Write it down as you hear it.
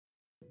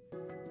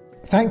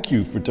Thank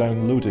you for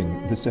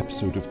downloading this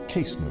episode of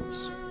Case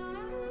Notes.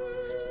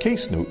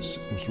 Case Notes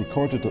was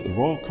recorded at the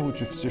Royal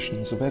College of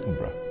Physicians of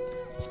Edinburgh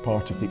as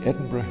part of the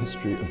Edinburgh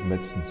History of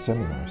Medicine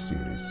seminar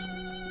series.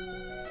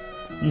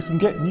 You can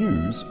get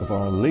news of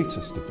our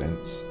latest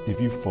events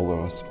if you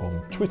follow us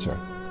on Twitter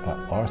at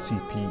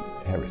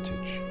RCP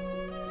Heritage.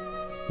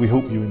 We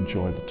hope you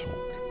enjoy the talk.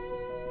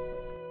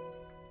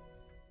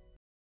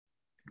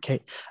 Okay,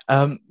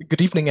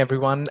 good evening,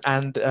 everyone,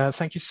 and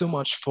thank you so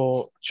much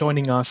for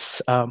joining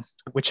us,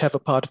 whichever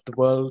part of the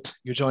world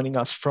you're joining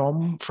us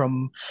from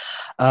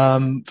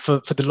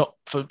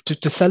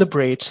to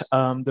celebrate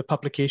the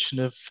publication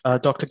of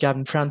Dr.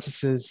 Gavin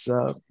Francis's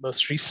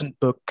most recent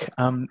book,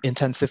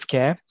 Intensive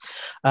Care.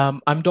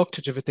 I'm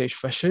Dr. Jivitesh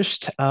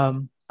Vashisht.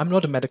 I'm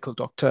not a medical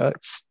doctor,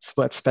 it's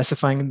worth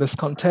specifying in this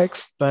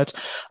context, but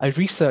I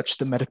research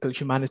the medical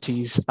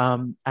humanities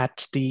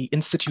at the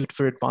Institute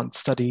for Advanced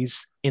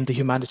Studies in the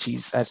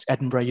Humanities at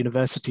Edinburgh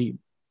University.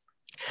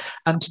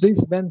 And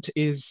today's event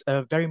is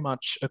very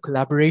much a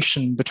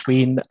collaboration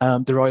between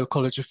the Royal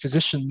College of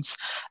Physicians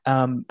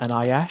and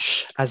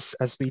IASH,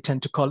 as we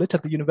tend to call it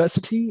at the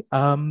university.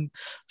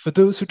 For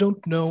those who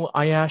don't know,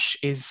 IASH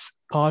is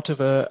part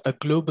of a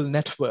global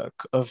network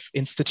of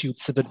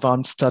institutes of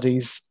advanced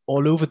studies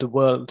all over the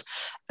world.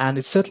 And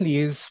it certainly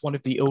is one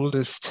of the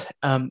oldest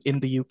in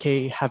the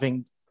UK,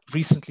 having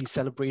recently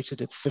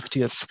celebrated its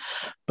 50th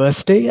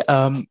birthday.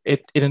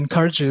 It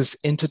encourages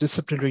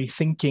interdisciplinary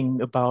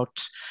thinking about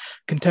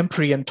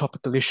contemporary and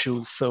topical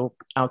issues, so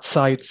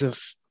outside of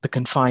the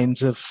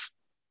confines of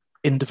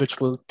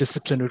individual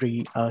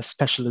disciplinary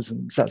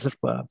specialisms, as it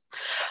were.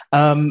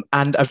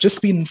 And I've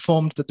just been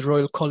informed that the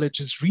Royal College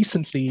is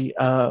recently,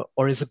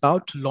 or is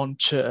about to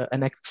launch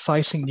an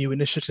exciting new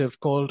initiative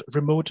called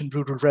Remote and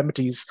Rural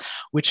Remedies,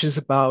 which is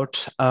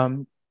about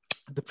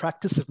the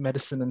practice of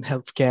medicine and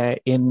healthcare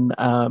in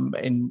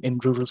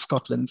rural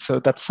Scotland. So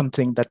that's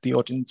something that the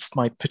audience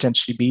might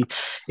potentially be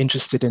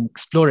interested in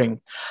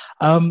exploring.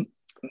 On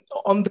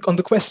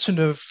the question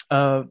of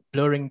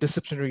blurring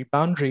disciplinary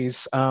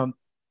boundaries,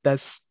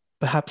 there's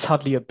perhaps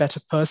hardly a better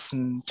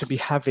person to be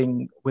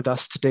having with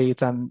us today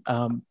than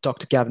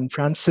Dr. Gavin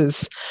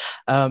Francis.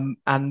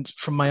 And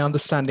from my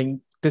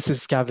understanding, this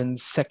is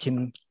Gavin's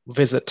second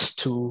visit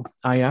to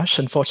IASH.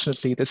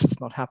 Unfortunately, this is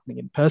not happening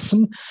in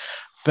person,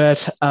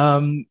 but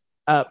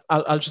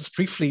I'll just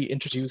briefly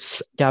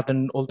introduce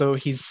Gavin, although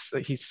he's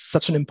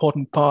such an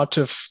important part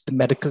of the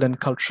medical and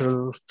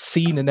cultural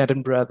scene in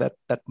Edinburgh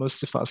that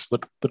most of us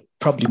would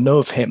probably know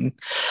of him.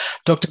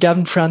 Dr.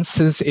 Gavin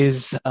Francis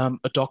is a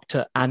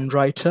doctor and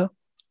writer,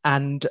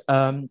 and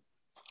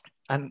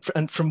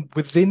from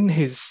within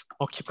his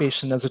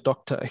occupation as a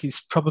doctor, he's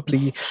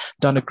probably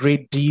done a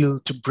great deal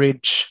to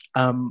bridge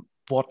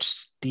what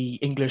the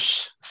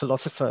English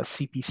philosopher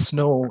C.P.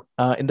 Snow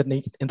in the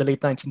late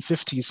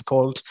 1950s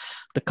called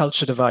the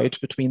culture divide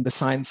between the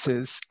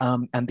sciences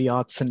and the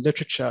arts and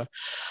literature.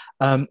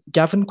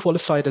 Gavin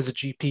qualified as a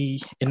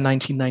GP in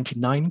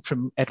 1999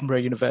 from Edinburgh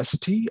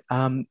University,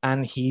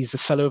 and he's a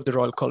fellow of the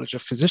Royal College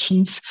of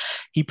Physicians.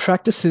 He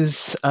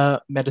practices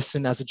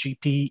medicine as a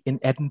GP in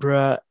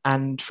Edinburgh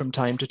and from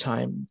time to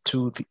time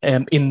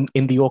in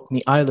the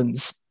Orkney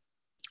Islands.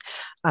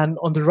 And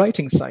on the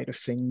writing side of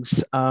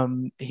things,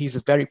 he's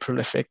a very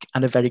prolific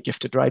and a very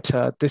gifted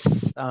writer.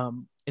 This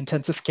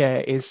Intensive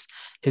Care is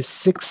his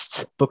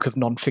sixth book of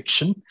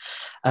nonfiction.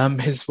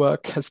 His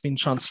work has been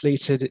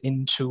translated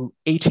into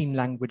 18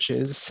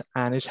 languages,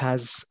 and it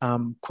has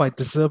quite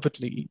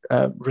deservedly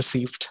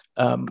received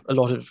a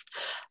lot of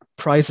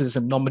prizes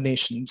and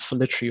nominations for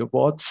literary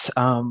awards,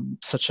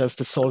 such as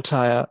the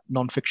Saltire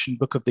Nonfiction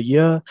Book of the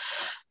Year,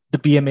 the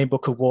BMA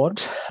Book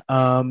Award,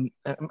 and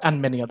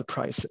many other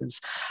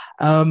prizes.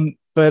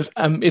 But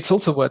it's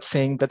also worth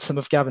saying that some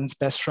of Gavin's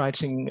best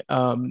writing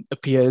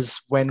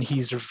appears when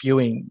he's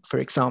reviewing, for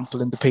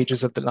example, in the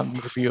pages of the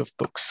London Review of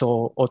Books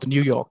or the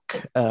New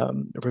York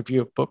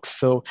Review of Books.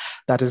 So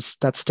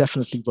that's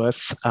definitely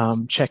worth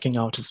checking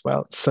out as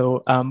well.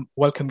 So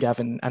welcome,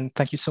 Gavin, and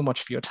thank you so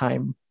much for your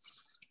time.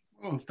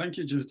 Oh, thank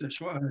you, Jivitesh.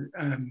 What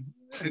a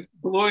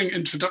glowing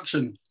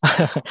introduction.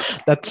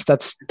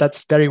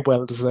 That's very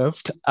well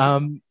deserved.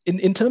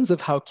 In terms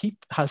of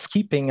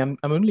housekeeping, I'm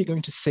only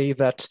going to say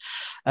that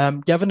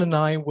Gavin and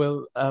I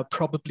will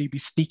probably be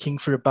speaking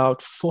for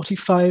about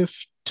 45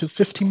 to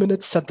 50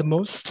 minutes at the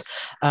most,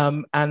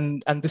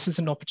 and this is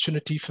an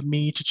opportunity for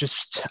me to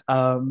just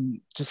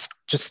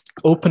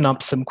open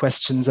up some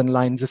questions and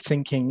lines of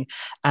thinking,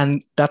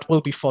 and that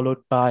will be followed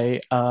by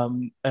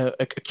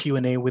a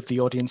Q&A with the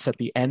audience at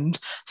the end.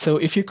 So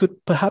if you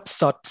could perhaps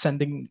start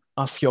sending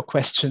us your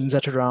questions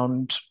at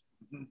around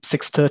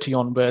 6:30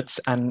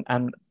 onwards, and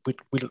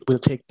we'll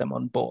take them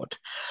on board.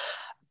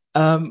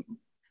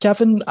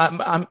 Gavin,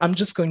 I'm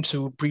just going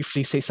to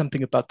briefly say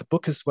something about the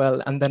book as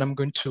well, and then I'm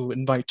going to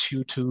invite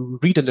you to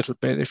read a little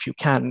bit if you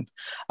can,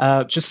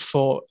 just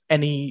for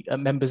any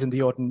members in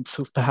the audience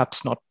who've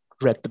perhaps not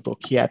read the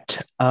book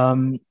yet.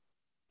 On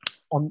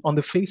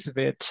the face of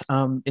it,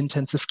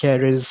 Intensive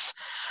Care is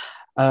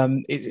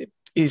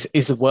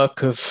a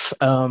work of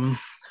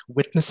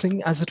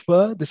witnessing, as it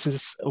were. This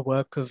is a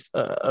work of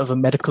a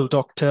medical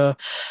doctor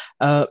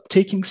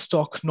taking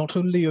stock not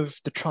only of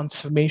the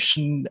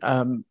transformation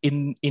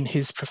in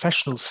his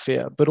professional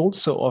sphere, but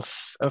also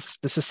of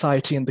the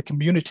society and the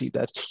community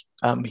that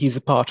he's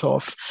a part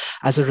of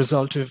as a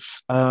result of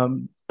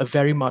a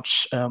very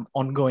much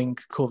ongoing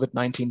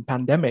COVID-19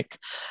 pandemic.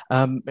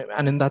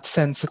 And in that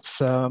sense,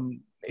 it's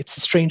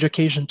a strange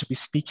occasion to be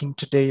speaking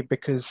today,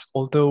 because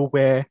although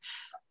we're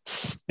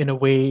in a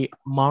way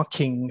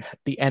marking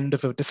the end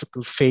of a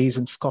difficult phase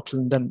in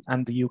Scotland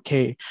and the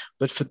UK,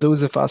 but for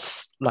those of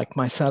us like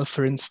myself,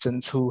 for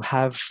instance, who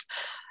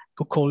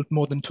called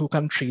more than 2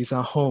 countries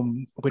our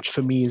home, which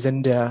for me is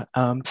India,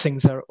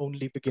 things are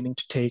only beginning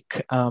to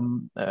take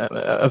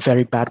a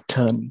very bad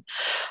turn.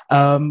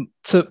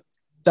 So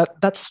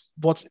that's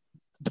what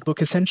the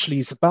book essentially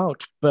is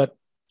about. But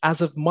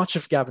as of much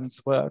of Gavin's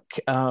work,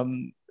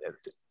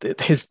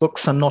 his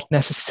books are not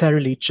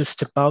necessarily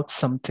just about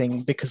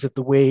something, because of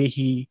the way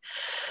he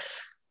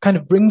kind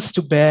of brings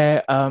to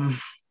bear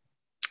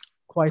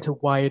quite a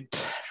wide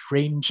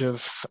range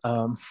of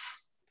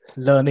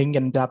learning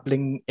and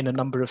dabbling in a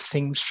number of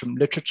things, from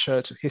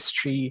literature to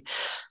history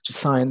to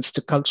science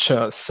to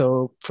culture.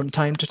 So from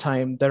time to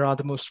time, there are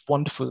the most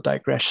wonderful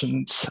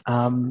digressions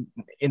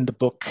in the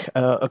book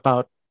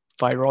about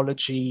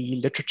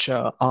virology,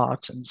 literature,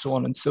 art, and so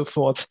on and so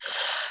forth.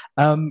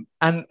 And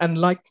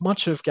like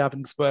much of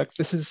Gavin's work,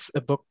 this is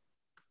a book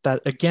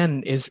that,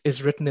 again,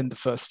 is written in the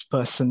first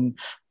person.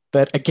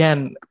 But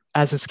again,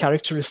 as is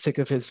characteristic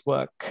of his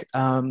work,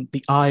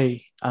 the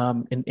I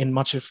in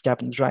much of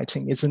Gavin's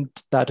writing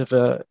isn't that of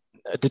a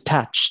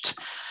detached,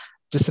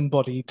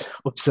 disembodied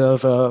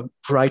observer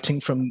writing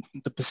from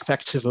the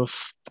perspective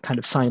of kind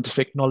of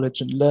scientific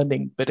knowledge and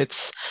learning, but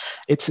it's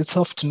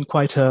often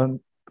quite a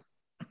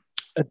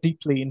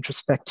deeply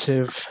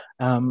introspective,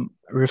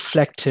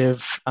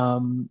 reflective,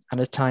 and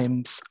at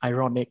times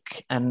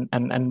ironic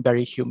and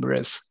very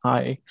humorous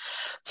eye.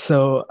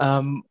 So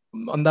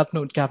on that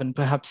note, Gavin,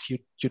 perhaps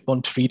you'd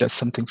want to read us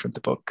something from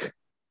the book.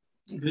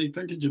 Okay,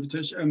 thank you,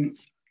 Jivitesh.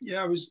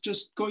 Yeah, I was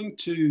just going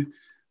to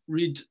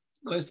read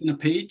less than a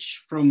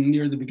page from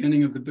near the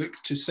beginning of the book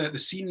to set the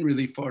scene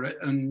really for it,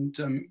 and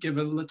give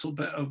a little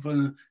bit of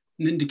an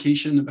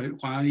indication about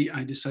why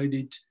I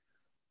decided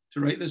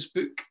to write this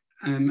book.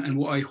 And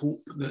what I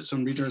hope that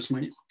some readers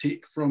might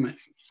take from it.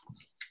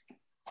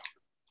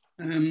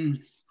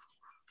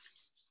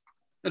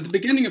 At the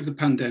beginning of the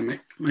pandemic,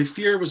 my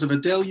fear was of a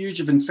deluge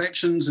of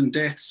infections and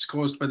deaths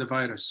caused by the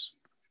virus.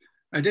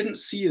 I didn't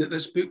see that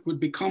this book would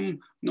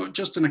become not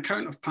just an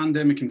account of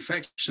pandemic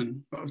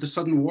infection, but of the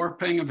sudden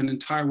warping of an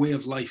entire way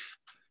of life,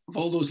 of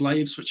all those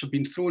lives which have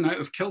been thrown out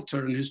of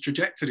kilter and whose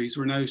trajectories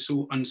were now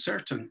so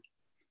uncertain,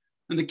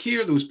 and the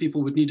care those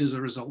people would need as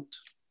a result.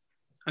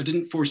 I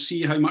didn't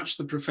foresee how much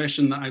the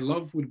profession that I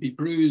love would be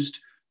bruised,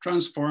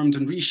 transformed,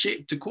 and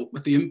reshaped to cope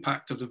with the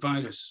impact of the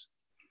virus.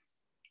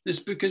 This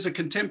book is a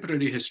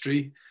contemporary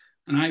history,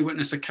 an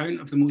eyewitness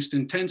account of the most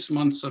intense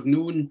months I've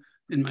known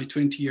in my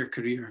 20-year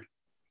career.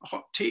 A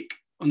hot take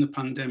on the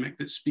pandemic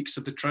that speaks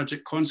of the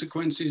tragic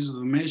consequences of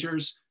the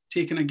measures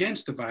taken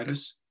against the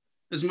virus,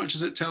 as much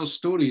as it tells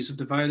stories of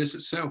the virus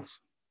itself.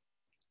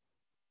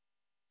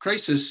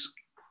 Crisis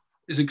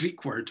is a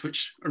Greek word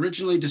which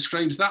originally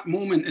describes that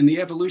moment in the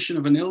evolution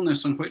of an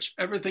illness on which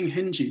everything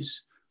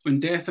hinges, when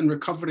death and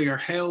recovery are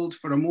held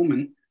for a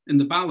moment in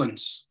the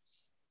balance.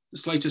 The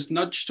slightest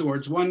nudge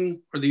towards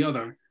one or the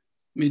other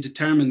may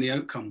determine the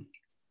outcome.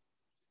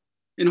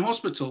 In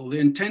hospital, the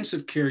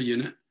intensive care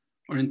unit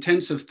or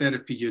intensive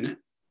therapy unit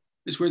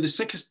is where the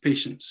sickest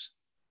patients,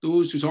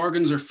 those whose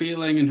organs are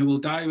failing and who will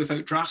die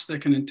without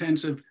drastic and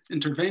intensive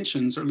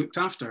interventions, are looked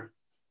after.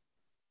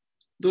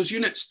 Those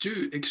units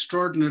do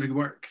extraordinary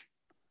work.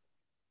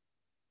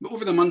 But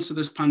over the months of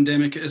this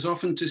pandemic, it has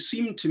often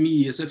seemed to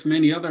me as if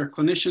many other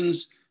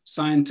clinicians,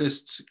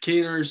 scientists,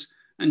 carers,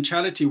 and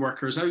charity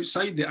workers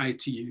outside the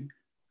ITU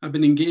have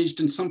been engaged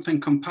in something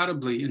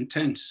comparably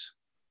intense.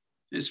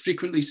 It's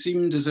frequently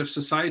seemed as if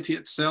society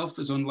itself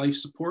is on life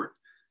support,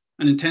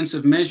 and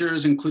intensive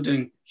measures,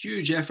 including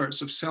huge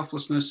efforts of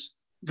selflessness,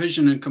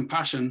 vision, and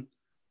compassion,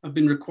 have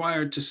been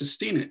required to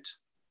sustain it.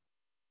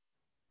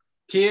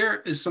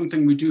 Care is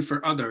something we do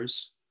for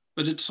others,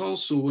 but it's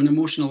also an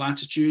emotional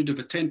attitude of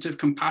attentive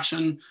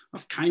compassion,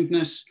 of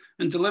kindness,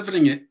 and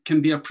delivering it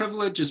can be a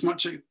privilege as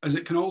much as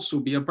it can also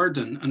be a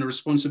burden and a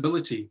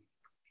responsibility.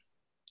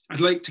 I'd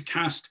like to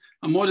cast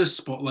a modest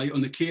spotlight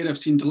on the care I've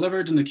seen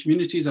delivered in the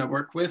communities I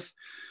work with,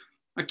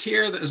 a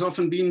care that has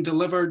often been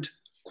delivered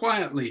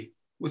quietly,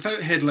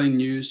 without headline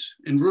news,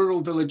 in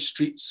rural village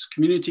streets,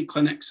 community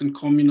clinics, and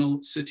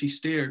communal city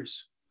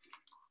stairs.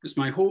 It's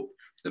my hope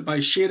that by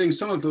sharing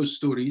some of those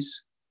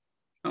stories,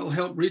 that will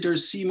help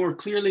readers see more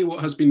clearly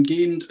what has been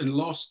gained and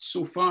lost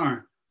so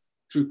far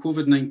through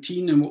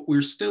COVID-19 and what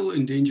we're still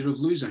in danger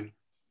of losing.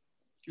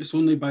 It's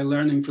only by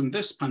learning from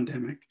this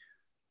pandemic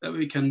that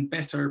we can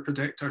better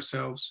protect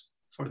ourselves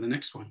for the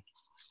next one.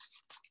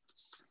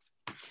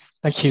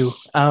 Thank you.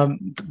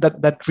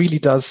 That really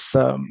does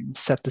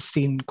set the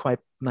scene quite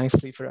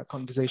nicely for our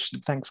conversation.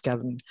 Thanks,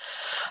 Gavin.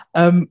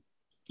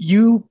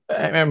 you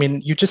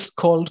just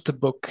called the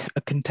book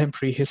A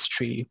Contemporary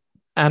History.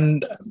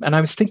 And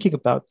I was thinking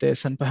about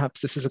this, and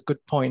perhaps this is a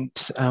good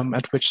point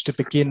at which to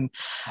begin.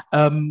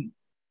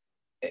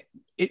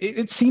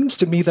 It seems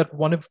to me that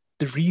one of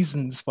the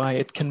reasons why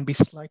it can be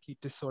slightly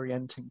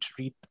disorienting to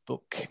read the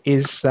book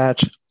is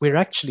that we're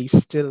actually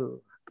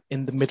still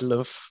in the middle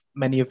of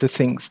many of the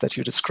things that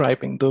you're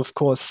describing, though, of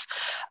course,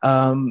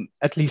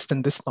 at least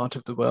in this part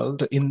of the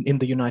world, in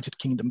the United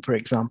Kingdom, for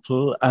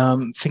example,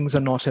 things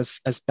are not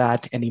as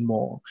bad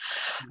anymore.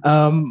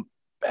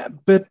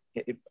 But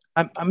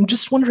I'm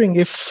just wondering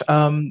if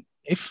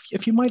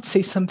you might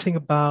say something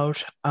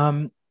about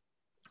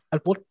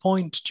at what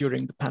point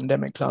during the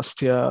pandemic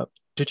last year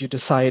did you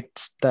decide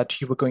that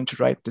you were going to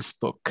write this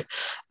book?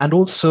 And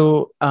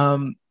also,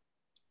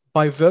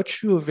 by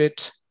virtue of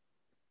it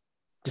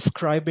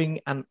describing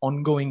an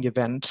ongoing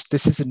event,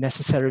 this is a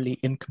necessarily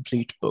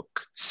incomplete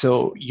book.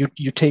 So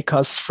you take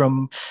us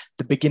from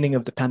the beginning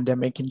of the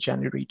pandemic in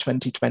January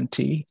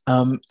 2020,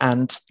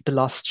 and the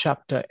last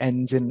chapter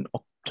ends in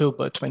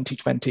October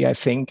 2020, I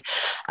think.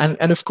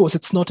 And of course,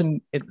 it's not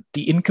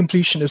the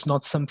incompletion is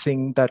not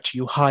something that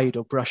you hide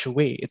or brush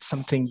away. It's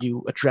something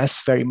you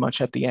address very much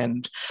at the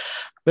end.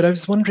 But I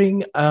was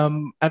wondering,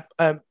 at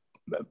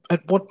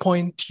what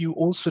point you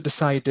also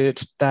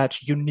decided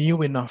that you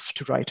knew enough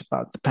to write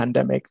about the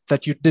pandemic,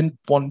 that you didn't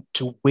want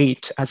to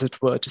wait, as it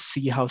were, to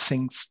see how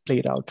things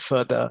played out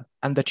further,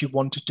 and that you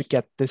wanted to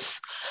get this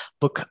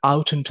book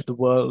out into the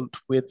world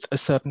with a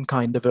certain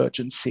kind of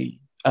urgency,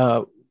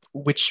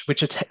 which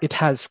it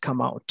has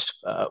come out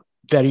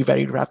very,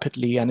 very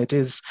rapidly. And it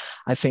is,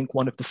 I think,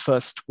 one of the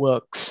first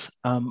works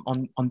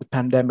on the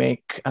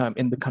pandemic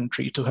in the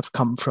country to have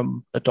come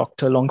from a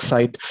doctor,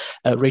 alongside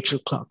Rachel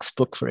Clark's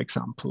book, for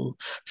example.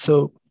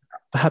 So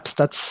perhaps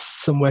that's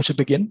somewhere to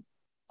begin.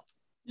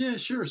 Yeah,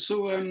 sure.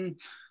 So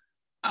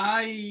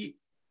I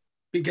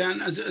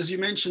began, as you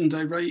mentioned,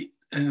 I write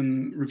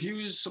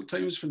reviews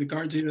sometimes for The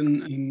Guardian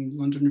and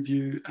London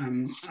Review.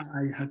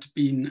 I had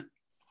been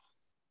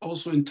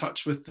also in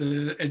touch with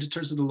the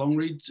editors of the long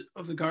read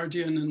of The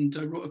Guardian, and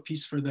I wrote a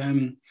piece for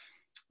them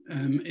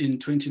in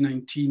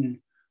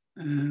 2019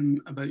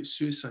 about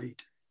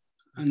suicide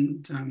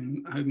and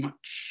how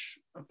much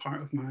a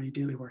part of my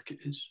daily work it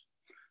is.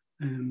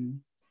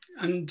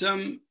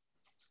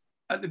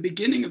 At the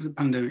beginning of the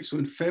pandemic, so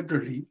in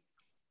February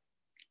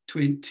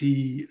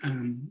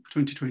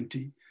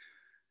 2020,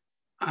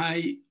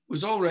 I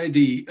was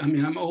already,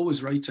 I'm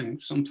always writing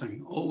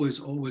something,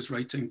 always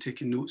writing,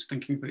 taking notes,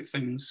 thinking about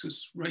things.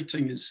 Because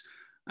writing is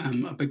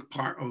a big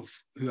part of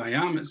who I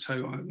am. It's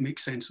how I make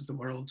sense of the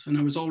world. And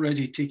I was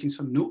already taking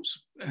some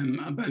notes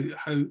about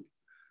how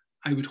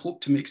I would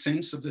hope to make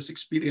sense of this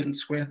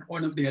experience, when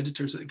one of the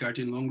editors at The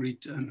Guardian Long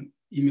Read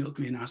emailed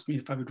me and asked me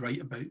if I would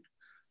write about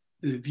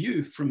the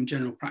view from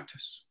general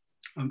practice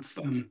of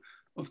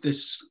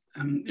this.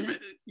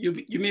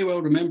 You may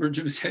well remember,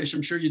 Jivitesh,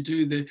 I'm sure you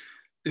do,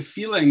 the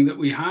feeling that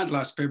we had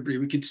last February.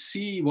 We could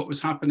see what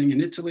was happening in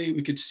Italy,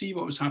 we could see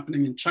what was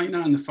happening in China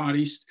and the Far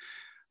East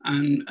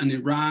and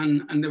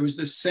Iran. And there was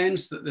this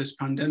sense that this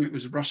pandemic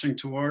was rushing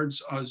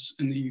towards us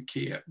in the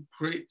UK at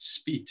great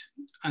speed.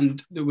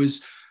 And there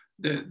was,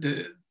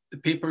 the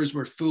papers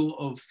were full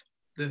of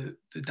the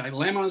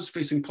dilemmas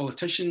facing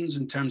politicians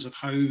in terms of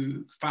how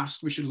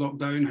fast we should lock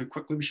down, how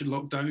quickly we should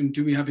lock down.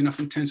 Do we have enough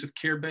intensive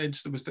care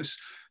beds? There was this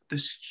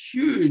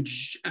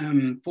huge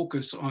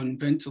focus on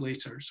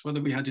ventilators,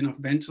 whether we had enough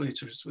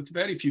ventilators, with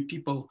very few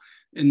people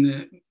in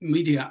the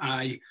media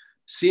eye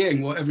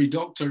saying what every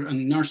doctor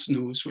and nurse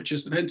knows, which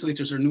is the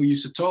ventilators are no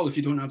use at all if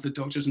you don't have the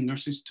doctors and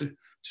nurses to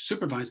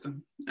supervise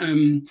them.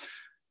 And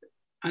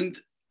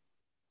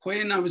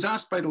when I was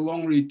asked by the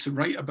long read to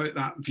write about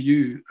that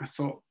view, I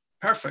thought,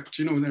 perfect,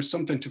 there's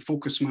something to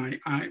focus my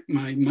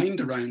mind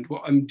around,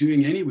 what I'm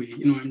doing anyway.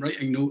 I'm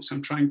writing notes,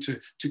 I'm trying to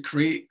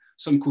create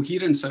some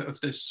coherence out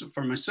of this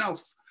for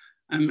myself.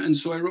 And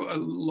so I wrote a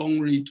long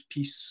read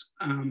piece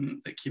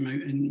that came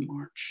out in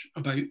March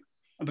about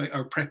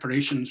our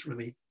preparations,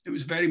 really. It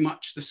was very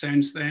much the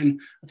sense then.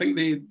 I think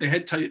the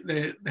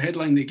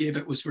headline they gave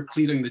it was "We're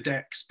clearing the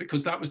decks,"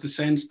 because that was the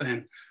sense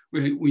then.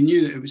 We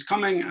knew that it was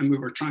coming, and we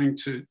were trying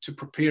to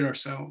prepare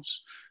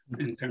ourselves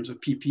in terms of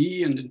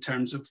PPE and in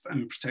terms of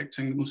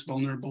protecting the most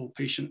vulnerable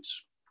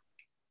patients.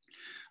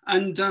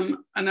 And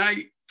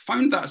I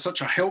found that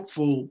such a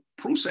helpful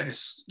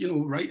process,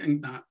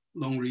 writing that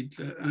long read,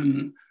 that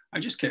I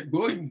just kept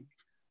going.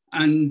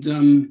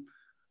 And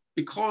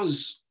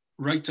because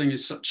writing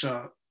is such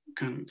a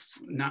kind of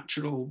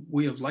natural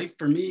way of life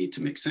for me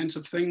to make sense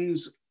of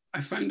things,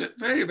 I found it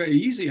very, very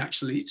easy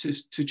actually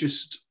to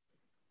just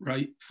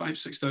write 5,000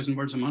 to 6,000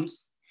 words a month.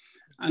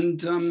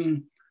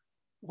 And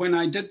when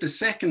I did the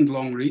second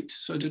long read,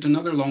 so I did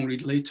another long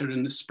read later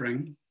in the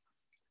spring,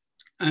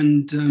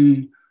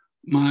 and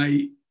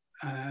my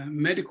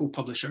medical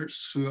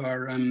publishers, who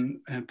are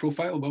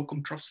Profile,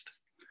 Wellcome Trust,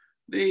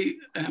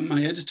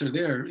 my editor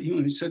there,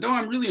 he said, "Oh,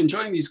 I'm really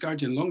enjoying these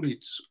Guardian long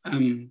reads.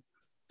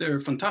 they're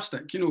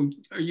fantastic. You know,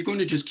 are you going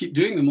to just keep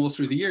doing them all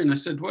through the year? And I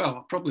said,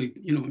 well, probably,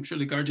 you know, I'm sure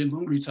the Guardian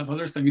long reads have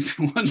other things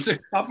they want to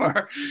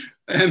cover.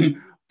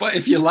 But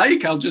if you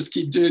like, I'll just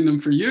keep doing them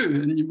for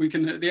you. And we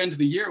can, at the end of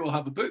the year, we'll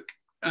have a book.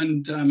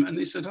 And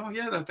they said, oh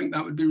yeah, I think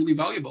that would be really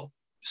valuable.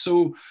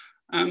 So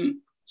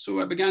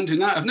I began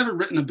doing that. I've never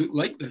written a book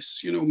like this.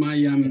 You know,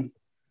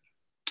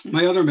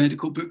 my other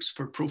medical books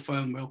for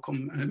Profile and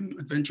Wellcome,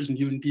 Adventures in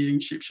Human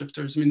Beings,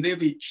 Shapeshifters, I mean,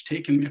 they've each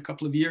taken me a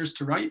couple of years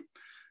to write.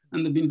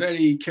 And they've been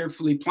very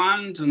carefully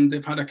planned, and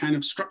they've had a kind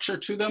of structure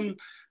to them.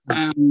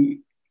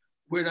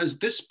 Whereas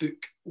this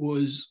book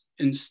was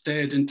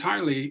instead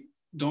entirely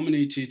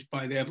dominated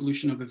by the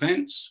evolution of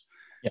events.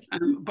 Yeah.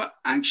 But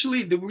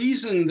actually, the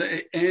reason that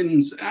it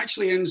ends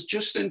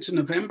just into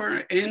November.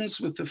 It ends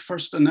with the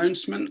first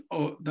announcement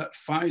that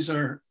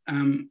Pfizer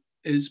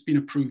is being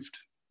approved,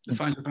 the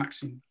Pfizer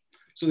vaccine.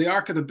 So the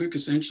arc of the book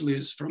essentially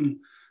is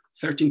from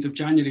 13th of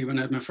January, when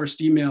I had my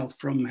first email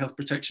from Health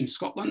Protection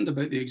Scotland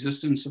about the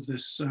existence of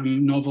this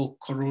novel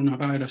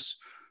coronavirus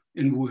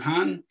in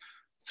Wuhan,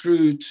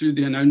 through to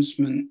the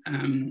announcement, I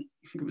think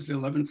it was the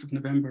 11th of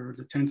November or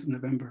the 10th of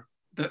November,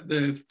 that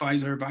the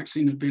Pfizer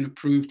vaccine had been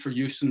approved for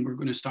use and we're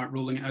going to start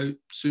rolling it out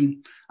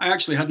soon. I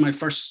actually had my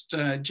first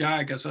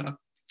JAG as a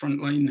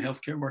frontline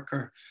healthcare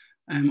worker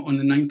on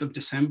the 9th of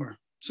December.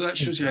 So that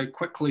shows you how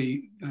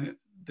quickly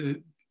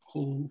the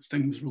whole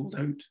thing was rolled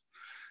out.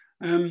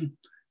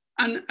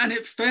 And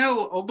it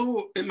fell,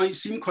 although it might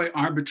seem quite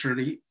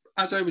arbitrary,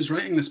 as I was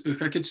writing this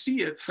book, I could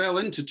see it fell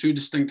into two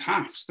distinct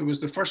halves. There was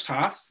the first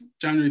half,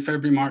 January,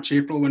 February, March,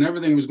 April, when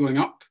everything was going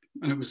up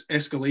and it was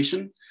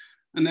escalation.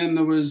 And then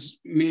there was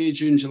May,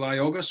 June, July,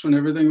 August, when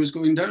everything was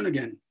going down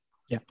again.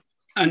 Yeah.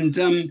 And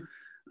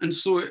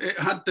so it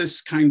had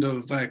this kind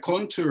of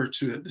contour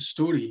to it, the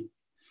story.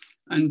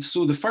 And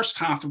so the first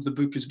half of the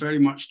book is very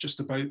much just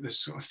about this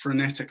sort of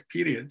frenetic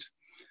period.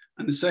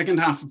 And the second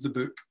half of the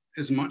book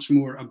is much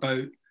more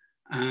about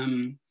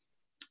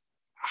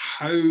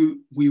how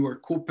we were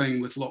coping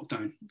with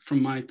lockdown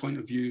from my point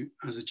of view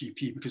as a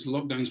GP, because the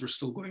lockdowns were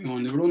still going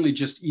on. They were only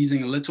just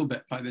easing a little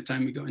bit by the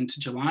time we got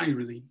into July,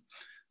 really.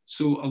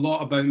 So a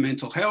lot about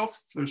mental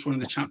health. There's one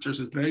of the chapters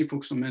that's very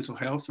focused on mental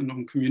health and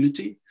on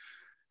community.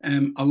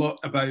 A lot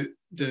about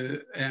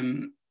the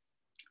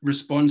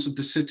response of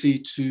the city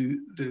to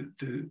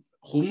the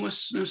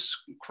homelessness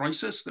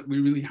crisis that we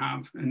really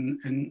have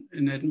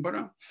in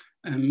Edinburgh,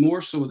 and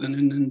more so than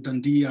in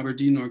Dundee,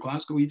 Aberdeen, or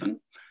Glasgow even,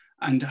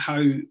 and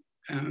how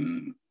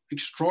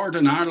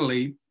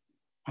extraordinarily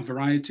a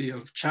variety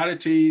of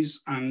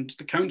charities and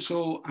the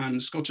council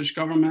and Scottish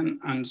government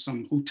and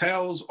some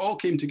hotels all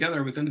came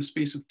together within a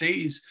space of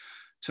days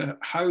to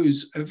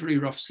house every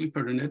rough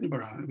sleeper in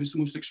Edinburgh. It was the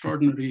most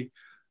extraordinary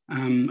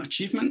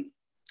achievement.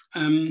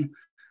 And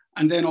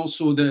then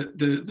also the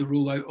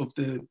rollout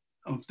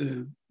of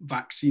the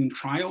vaccine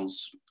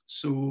trials.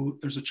 So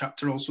there's a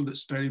chapter also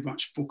that's very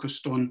much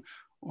focused on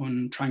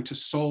trying to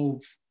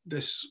solve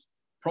this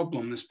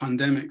problem, this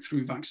pandemic,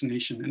 through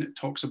vaccination. And it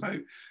talks about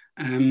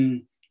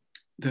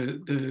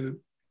the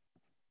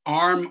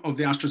arm of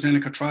the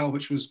AstraZeneca trial,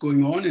 which was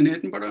going on in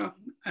Edinburgh.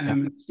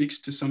 It speaks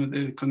to some of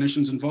the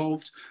clinicians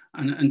involved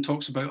and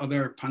talks about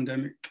other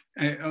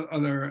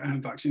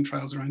vaccine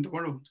trials around the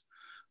world.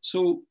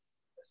 So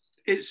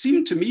it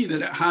seemed to me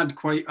that it had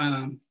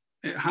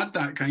it had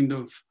that kind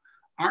of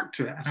arc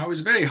to it. And I was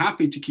very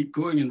happy to keep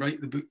going and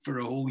write the book for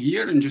a whole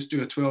year and just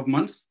do a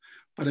 12-month.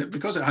 But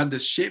because it had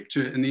this shape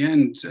to it, in the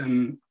end,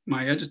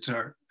 my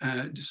editor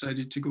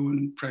decided to go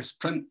and press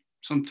print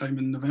sometime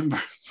in November.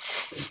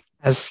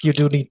 As you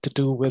do need to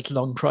do with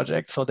long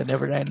projects, so they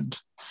never end.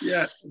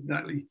 Yeah,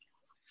 exactly.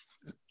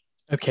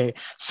 Okay,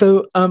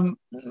 so, and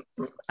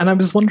I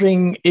was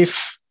wondering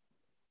if,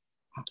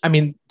 I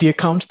mean, the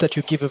account that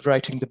you give of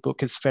writing the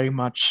book is very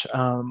much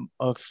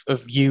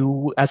of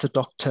you as a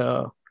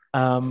doctor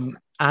and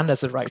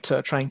as a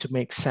writer trying to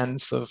make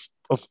sense of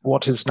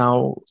what is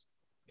now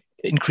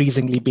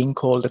increasingly being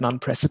called an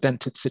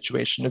unprecedented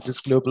situation of this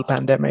global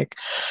pandemic.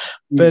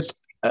 But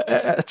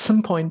at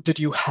some point, did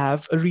you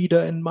have a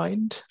reader in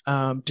mind?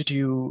 Did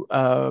you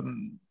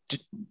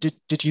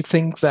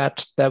think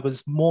that there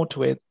was more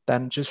to it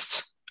than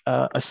just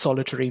a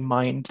solitary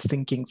mind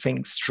thinking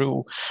things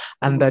through,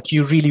 and that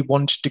you really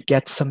wanted to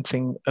get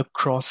something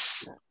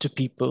across to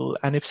people?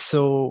 And if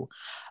so,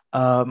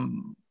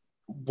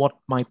 what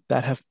might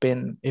that have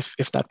been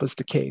if that was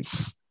the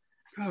case?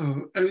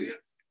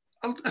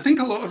 I think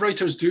a lot of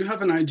writers do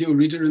have an ideal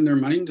reader in their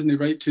mind, and they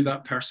write to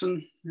that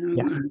person.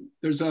 Yeah.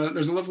 There's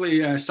a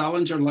lovely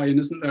Salinger line,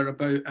 isn't there,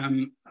 about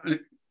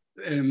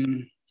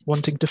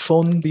wanting to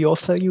phone the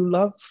author you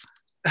love?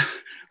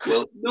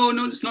 Well,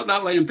 no, it's not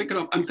that line. I'm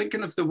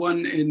thinking of the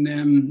one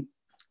in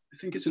I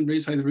think it's in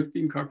Raise High the Roof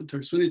Beam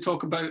Carpenters, when they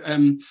talk about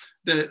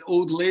the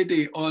old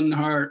lady on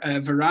her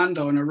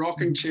veranda on a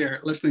rocking chair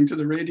listening to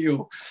the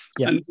radio,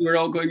 and we were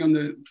all going on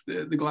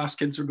the glass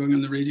kids were going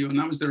on the radio, and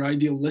that was their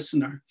ideal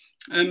listener.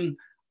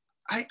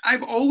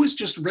 I've always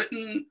just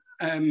written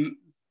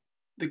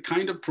the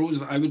kind of prose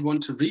that I would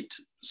want to read.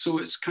 So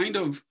it's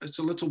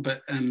a little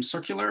bit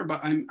circular,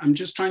 but I'm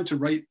just trying to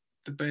write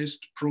the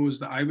best prose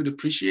that I would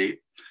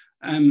appreciate.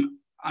 And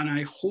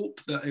I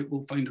hope that it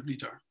will find a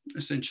reader,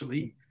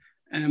 essentially.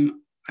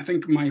 I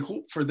think my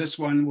hope for this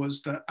one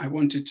was that I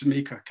wanted to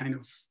make a kind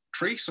of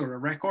trace or a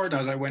record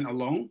as I went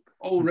along.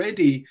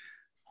 Already,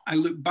 I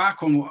look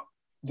back on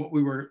what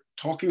we were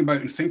talking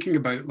about and thinking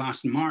about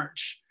last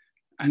March,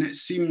 and it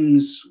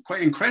seems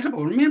quite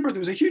incredible. Remember,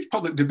 there was a huge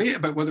public debate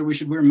about whether we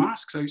should wear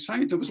masks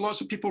outside. There was lots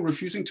of people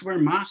refusing to wear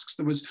masks.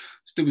 There was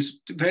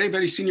very,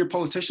 very senior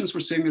politicians were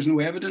saying there's no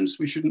evidence,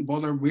 we shouldn't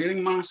bother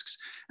wearing masks.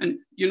 And,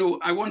 you know,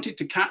 I wanted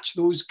to catch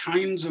those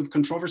kinds of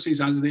controversies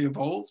as they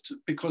evolved,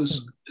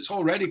 because it's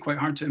already quite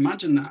hard to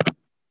imagine that.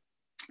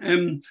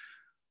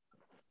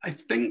 I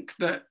think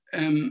that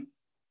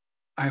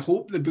I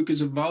hope the book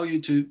is of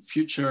value to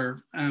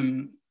future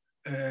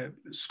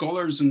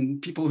scholars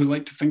and people who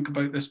like to think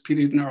about this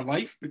period in our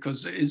life,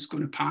 because it is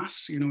going to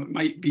pass. You know, it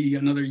might be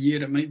another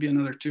year, it might be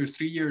another 2 or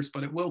 3 years,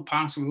 but it will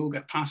pass. We will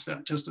get past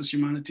that, just as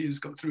humanity has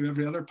got through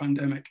every other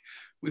pandemic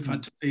we've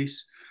had to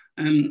face,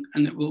 and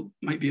it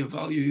might be of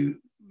value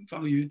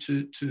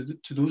to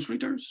those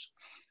readers,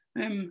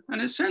 and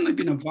it's certainly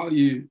been of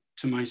value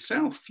to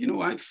myself. You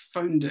know, I've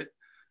found it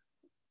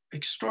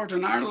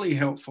extraordinarily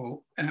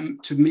helpful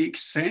to make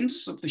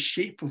sense of the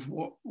shape of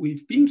what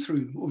we've been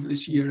through over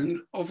this year. And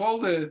of all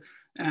the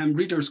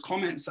readers'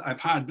 comments that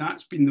I've had,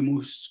 that's been the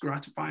most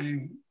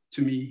gratifying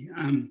to me.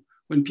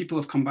 When people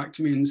have come back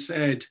to me and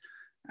said,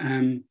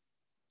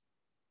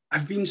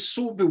 I've been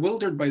so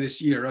bewildered by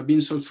this year, I've been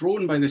so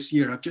thrown by this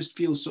year, I've just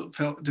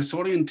felt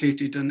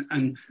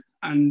disorientated,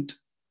 and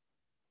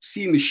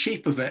seeing the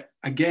shape of it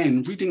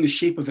again, reading the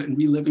shape of it and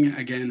reliving it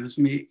again has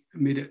made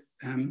it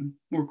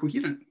more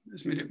coherent.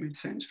 Has made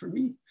sense for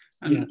me.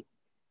 And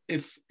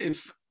if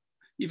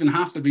even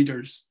half the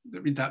readers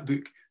that read that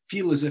book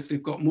feel as if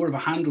they've got more of a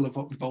handle of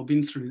what we've all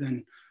been through,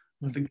 then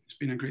I think it's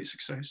been a great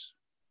success.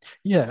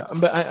 Yeah,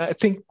 but I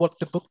think what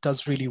the book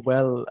does really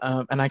well,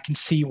 and I can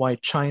see why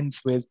it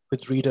chimes with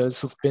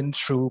readers who've been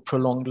through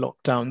prolonged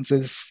lockdowns,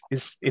 is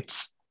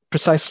it's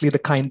precisely the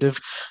kind of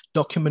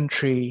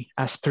documentary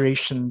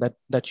aspiration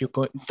that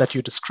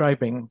you're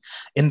describing,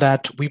 in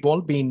that we've all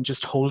been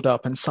just holed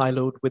up and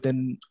siloed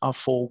within our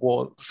four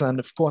walls. And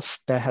of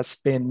course, there has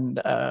been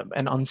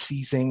an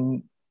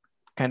unceasing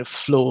kind of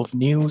flow of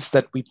news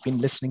that we've been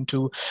listening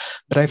to.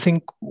 But I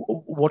think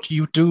what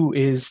you do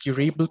is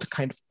you're able to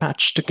kind of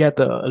patch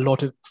together a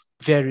lot of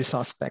various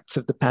aspects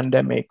of the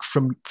pandemic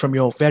from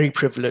your very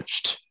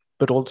privileged,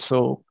 but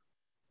also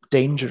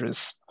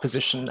dangerous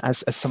position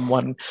as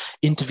someone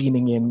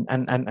intervening in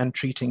and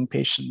treating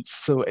patients.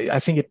 So I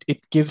think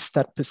it gives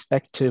that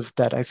perspective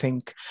that I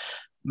think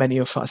many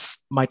of us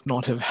might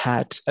not have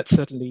had.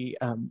 Certainly,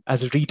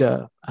 as a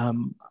reader,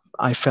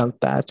 I felt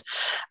that.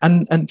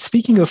 And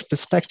speaking of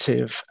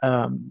perspective,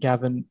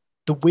 Gavin,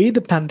 the way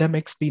the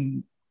pandemic's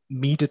been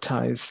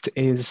mediatized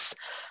is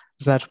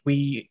that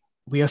we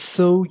are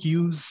so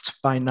used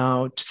by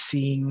now to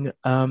seeing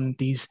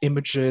these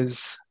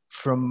images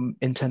from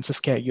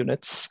intensive care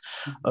units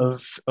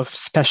of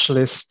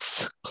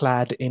specialists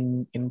clad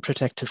in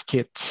protective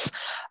kits,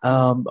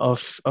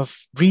 of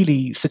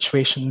really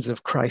situations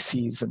of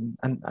crises,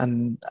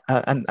 and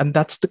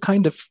that's the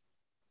kind of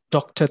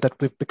doctor that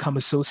we've become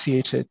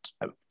associated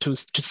to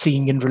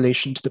seeing in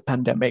relation to the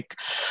pandemic.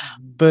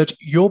 But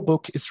your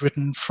book is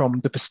written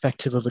from the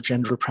perspective of a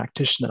general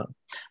practitioner,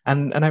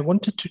 and I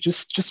wanted to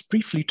just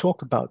briefly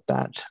talk about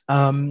that.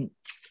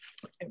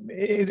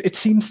 It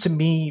seems to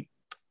me,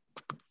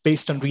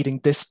 based on reading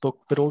this book,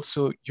 but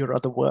also your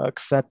other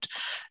works, that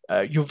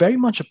you're very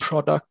much a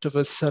product of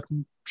a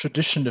certain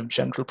tradition of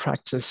general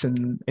practice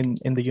in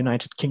the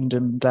United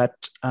Kingdom that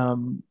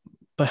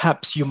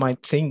perhaps you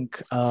might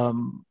think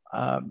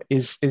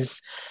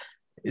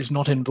is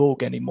not in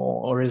vogue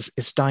anymore, or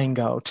is dying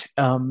out.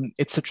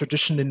 It's a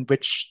tradition in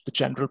which the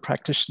general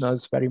practitioner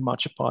is very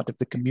much a part of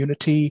the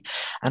community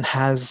and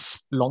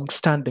has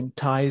long-standing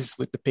ties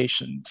with the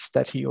patients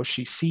that he or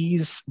she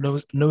sees,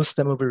 knows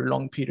them over a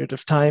long period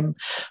of time.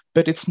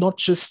 But it's not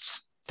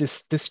just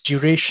this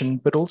duration,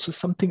 but also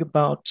something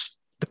about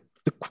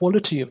the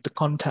quality of the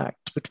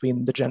contact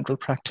between the general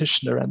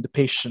practitioner and the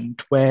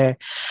patient, where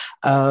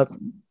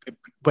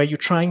you're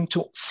trying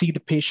to see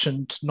the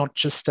patient not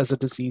just as a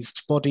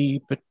diseased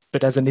body,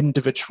 but as an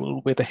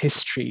individual with a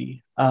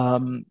history,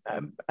 and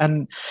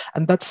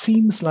that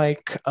seems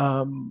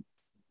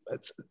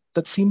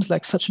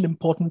like such an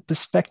important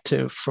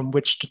perspective from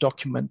which to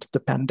document the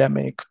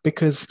pandemic,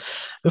 because,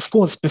 of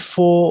course,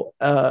 before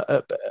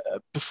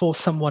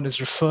someone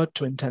is referred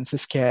to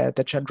intensive care,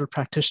 the general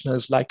practitioner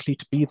is likely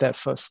to be their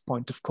first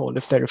point of call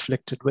if they're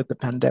afflicted with the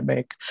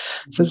pandemic.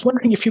 So I was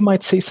wondering if you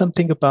might say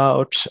something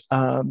about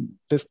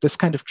this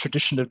kind of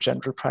tradition of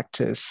general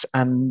practice,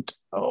 and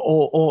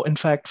or in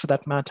fact, for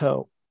that matter,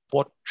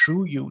 what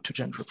drew you to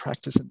general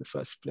practice in the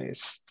first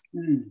place?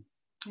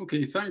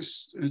 Okay,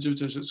 thanks,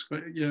 Jyotish.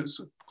 It's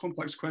a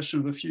complex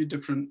question with a few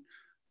different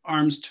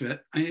arms to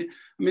it. I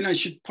mean, I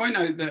should point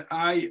out that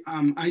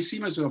I see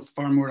myself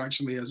far more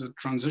actually as a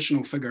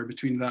transitional figure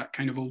between that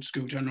kind of old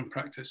school general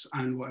practice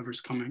and whatever's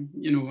coming.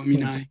 You know, I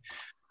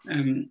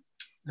mean,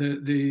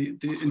 in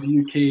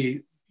the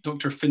UK,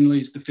 Dr.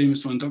 Finlay's, the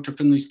famous one, Dr.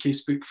 Finlay's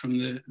casebook from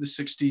the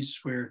 60s,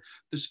 where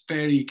this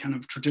very kind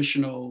of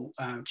traditional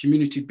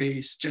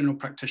community-based general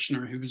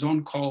practitioner who was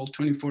on call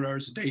 24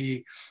 hours a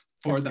day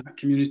for that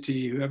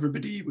community, who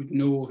everybody would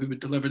know, who would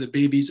deliver the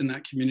babies in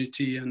that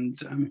community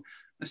and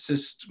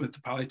assist with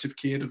the palliative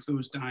care of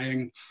those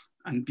dying,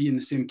 and be in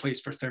the same place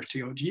for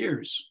 30 odd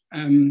years.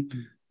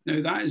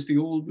 Now that is the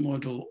old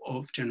model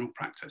of general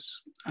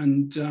practice.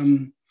 And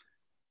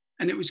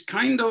it was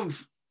kind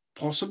of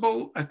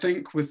possible, I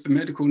think, with the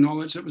medical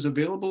knowledge that was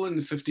available in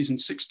the 50s and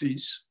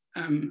 60s.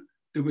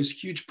 There was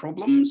huge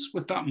problems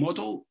with that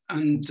model.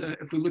 And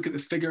if we look at the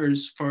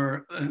figures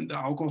for the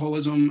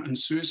alcoholism and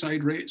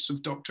suicide rates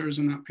of doctors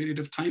in that period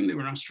of time, they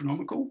were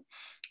astronomical.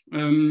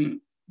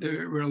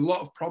 There were a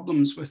lot of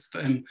problems with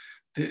the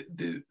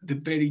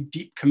very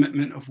deep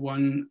commitment of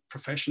one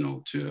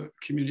professional to a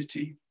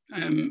community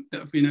that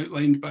have been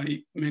outlined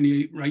by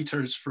many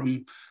writers,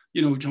 from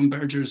John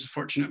Berger's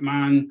Fortunate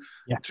Man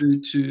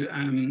through to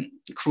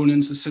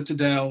Cronin's The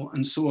Citadel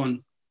and so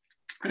on.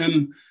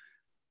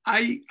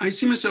 I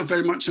see myself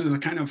very much as a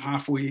kind of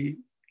halfway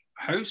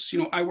house.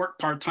 I work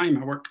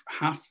part-time. I work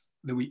half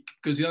the week,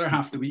 because the other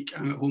half of the week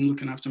I'm at home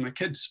looking after my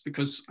kids,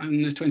 because I'm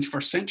in the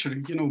 21st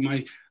century.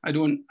 I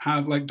don't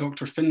have, like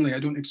Dr. Finlay, I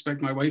don't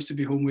expect my wife to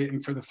be home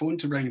waiting for the phone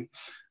to ring.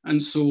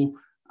 And so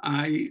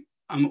I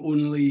am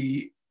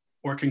only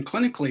working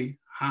clinically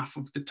half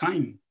of the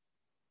time,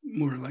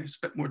 more or less,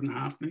 a bit more than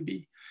half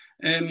maybe.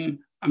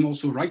 I'm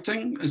also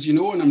writing, as you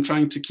know, and I'm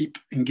trying to keep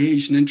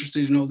engaged and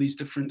interested in all these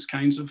different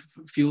kinds of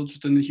fields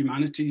within the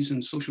humanities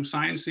and social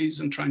sciences,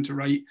 and trying to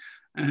write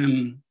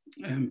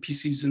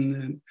pieces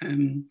in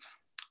the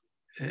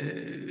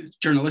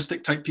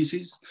journalistic type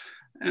pieces.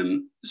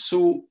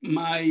 So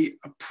my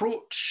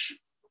approach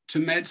to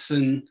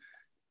medicine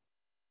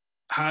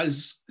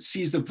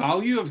sees the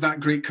value of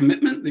that great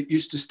commitment that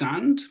used to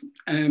stand,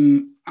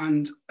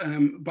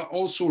 but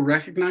also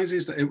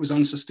recognizes that it was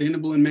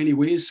unsustainable in many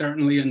ways,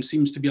 certainly, and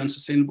seems to be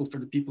unsustainable for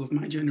the people of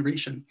my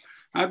generation.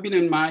 I've been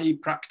in my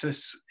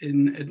practice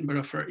in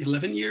Edinburgh for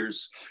 11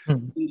 years.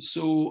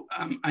 So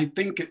I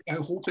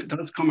hope it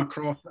does come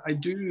across. I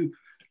do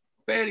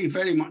very,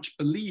 very much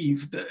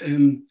believe that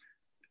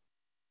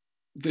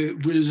the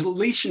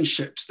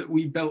relationships that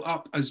we built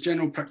up as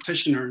general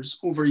practitioners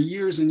over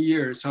years and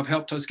years have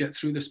helped us get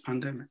through this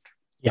pandemic.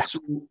 Yeah.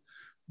 So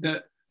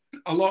that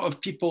a lot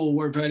of people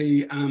were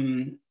very,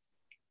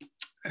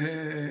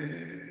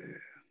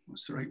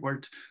 what's the right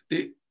word?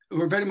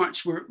 We're very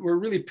much, we're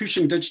really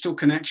pushing digital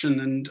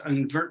connection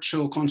and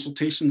virtual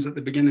consultations at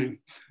the beginning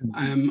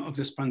of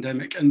this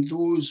pandemic. And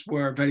those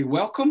were very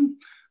welcome.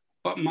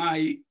 But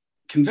my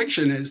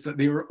conviction is that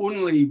they were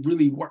only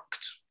really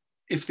worked.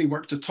 If they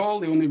worked at all,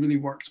 they only really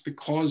worked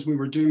because we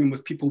were doing them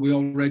with people we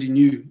already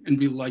knew in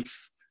real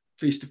life,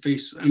 face to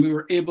face. And we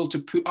were able to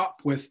put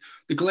up with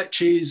the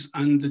glitches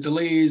and the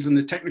delays and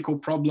the technical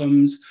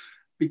problems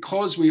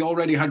because we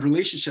already had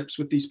relationships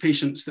with these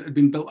patients that had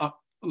been built up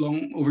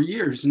over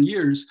years and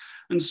years.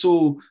 And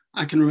so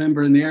I can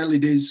remember in the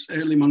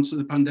early months of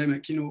the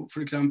pandemic, for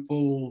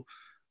example,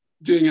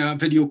 doing a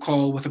video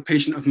call with a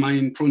patient of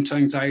mine prone to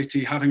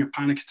anxiety, having a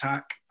panic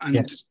attack,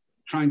 and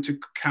trying to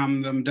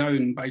calm them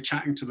down by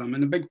chatting to them.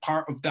 And a big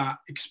part of that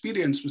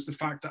experience was the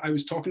fact that I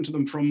was talking to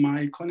them from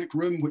my clinic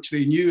room, which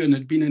they knew and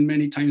had been in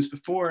many times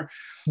before.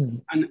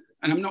 And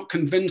I'm not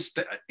convinced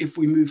that if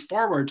we move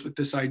forward with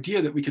this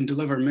idea that we can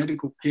deliver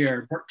medical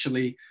care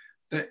virtually,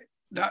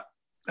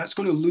 that's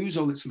going to lose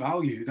all its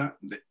value. That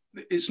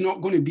it's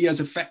not going to be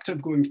as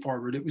effective going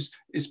forward.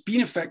 It's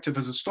been effective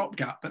as a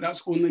stopgap, but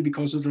that's only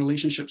because of the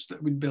relationships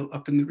that we built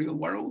up in the real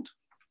world.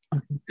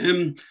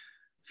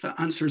 If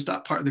that answers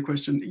that part of the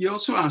question. You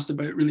also asked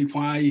about really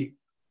why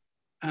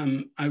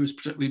I was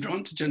particularly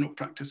drawn to general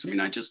practice. I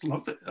mean, I just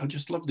love it. I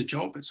just love the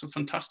job. It's a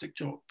fantastic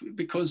job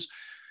because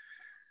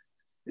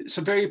it's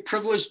a very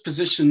privileged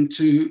position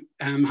to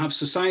have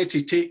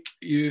society take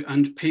you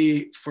and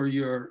pay for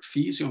your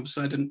fees.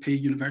 Obviously, I didn't pay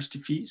university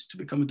fees to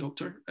become a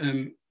doctor.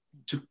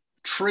 To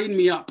train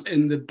me up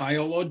in the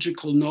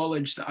biological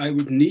knowledge that I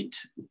would need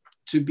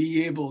to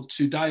be able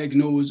to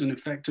diagnose and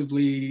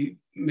effectively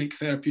make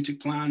therapeutic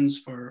plans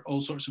for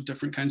all sorts of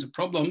different kinds of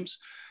problems,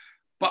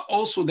 but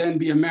also then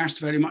be immersed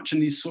very much in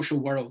these social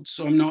worlds.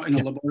 So I'm not in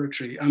a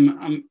laboratory.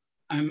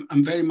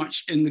 I'm very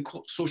much in the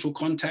social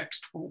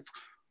context of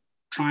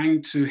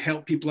trying to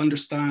help people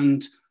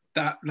understand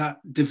that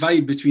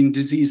divide between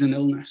disease and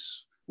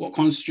illness. What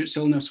constitutes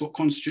illness? What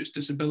constitutes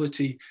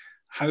disability?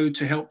 How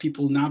to help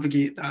people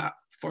navigate that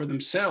for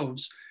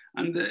themselves.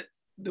 And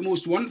the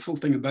most wonderful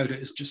thing about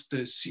it is just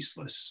the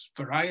ceaseless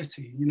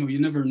variety. You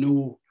never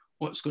know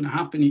what's going to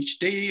happen each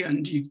day,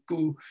 and you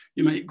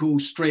might go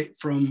straight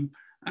from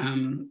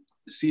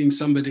seeing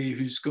somebody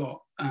who's got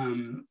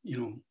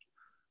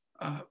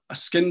a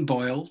skin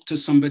boil to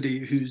somebody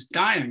who's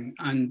dying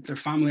and their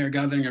family are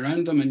gathering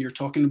around them and you're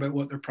talking about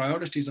what their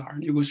priorities are,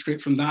 and you go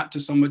straight from that to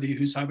somebody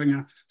who's having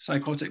a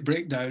psychotic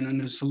breakdown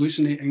and is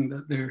hallucinating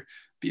that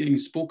being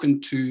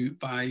spoken to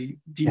by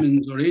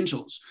demons or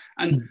angels.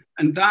 And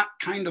that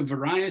kind of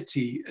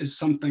variety is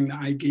something that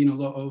I gain a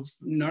lot of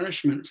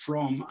nourishment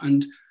from.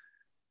 And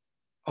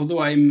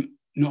although I'm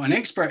not an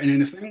expert in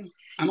anything,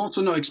 I'm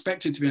also not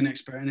expected to be an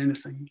expert in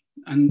anything.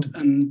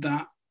 And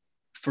that,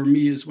 for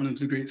me, is one of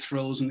the great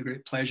thrills and the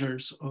great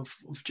pleasures of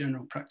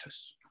general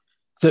practice.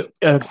 So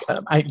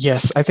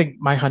yes, I think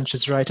my hunch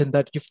is right in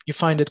that you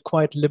find it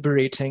quite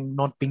liberating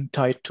not being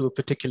tied to a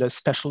particular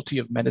specialty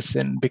of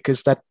medicine,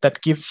 because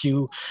that gives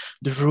you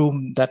the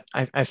room that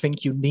I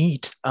think you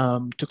need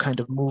to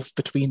kind of move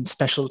between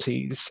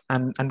specialties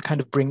and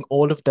kind of bring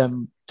all of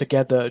them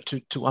together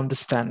to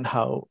understand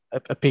how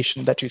a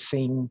patient that you're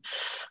seeing,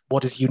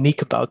 what is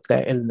unique about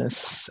their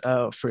illness,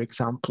 for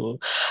example.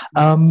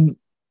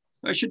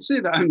 I should say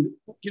that I'm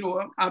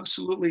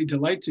absolutely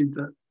delighted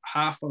that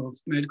half of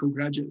medical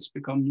graduates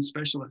become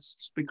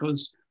specialists,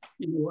 because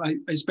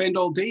I spend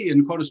all day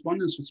in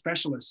correspondence with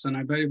specialists, and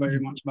I very, very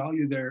much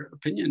value their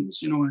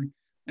opinions.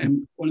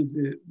 And one of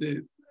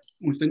the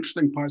most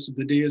interesting parts of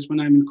the day is when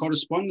I'm in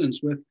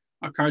correspondence with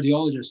a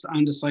cardiologist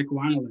and a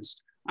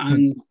psychoanalyst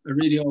and a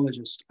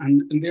radiologist,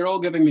 and they're all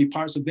giving me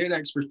parts of their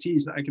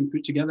expertise that I can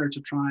put together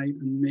to try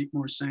and make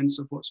more sense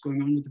of what's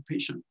going on with the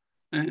patient.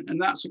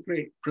 And that's a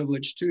great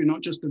privilege too,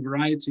 not just the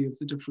variety of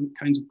the different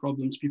kinds of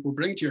problems people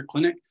bring to your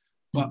clinic,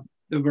 but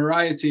the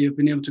variety of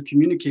being able to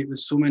communicate with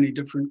so many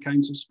different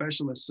kinds of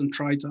specialists and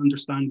try to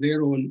understand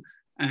their own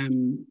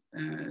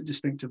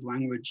distinctive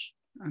language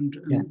and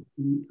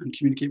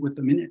communicate with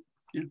them in it.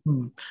 Yeah.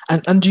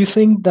 And do you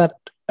think that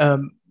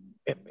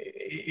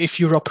if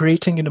you're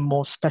operating in a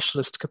more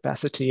specialist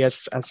capacity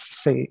as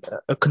say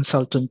a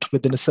consultant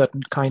within a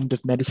certain kind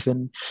of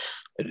medicine,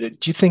 do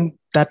you think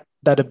that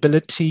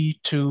ability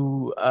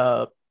to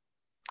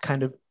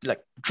kind of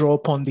like draw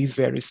upon these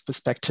various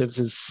perspectives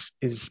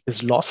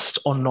is lost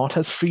or not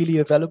as freely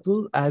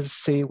available as,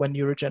 say, when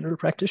you're a general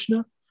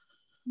practitioner?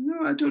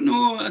 No, I don't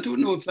know. I don't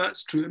know if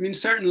that's true. I mean,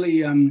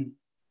 certainly, a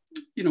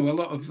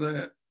lot of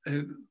the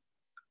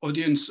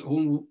audience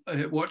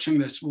watching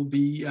this will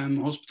be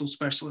hospital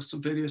specialists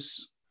of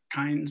various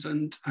kinds,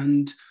 and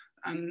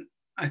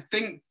I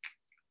think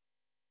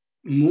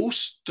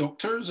most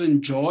doctors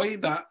enjoy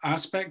that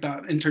aspect,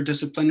 that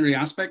interdisciplinary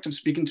aspect of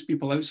speaking to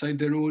people outside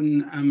their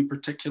own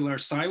particular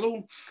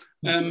silo.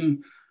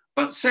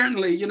 But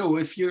certainly,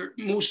 if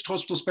most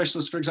hospital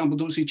specialists, for example,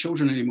 don't see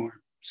children anymore.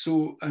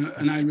 So,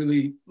 and I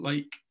really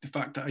like the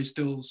fact that I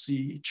still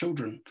see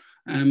children.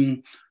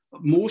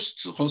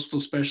 Most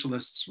hospital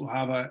specialists will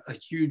have a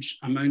huge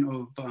amount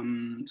of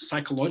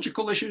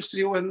psychological issues to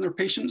deal with in their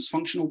patients,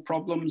 functional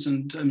problems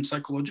and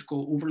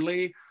psychological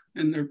overlay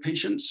in their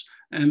patients.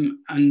 And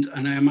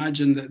I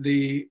imagine that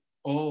they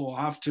all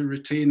have to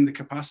retain the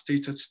capacity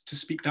to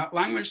speak that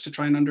language, to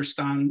try and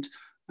understand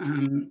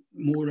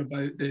more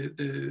about the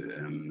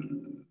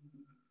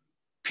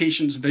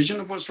patient's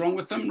vision of what's wrong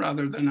with them,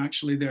 rather than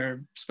actually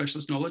their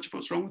specialist knowledge of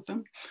what's wrong with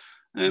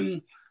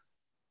them.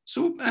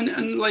 So,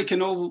 and like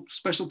in all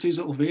specialties,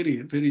 it'll vary.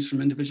 It varies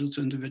from individual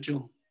to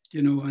individual.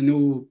 I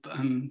know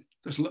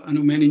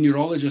many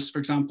neurologists, for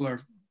example, are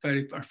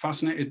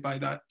fascinated by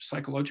that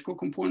psychological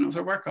component of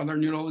their work. Other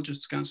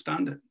neurologists can't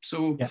stand it.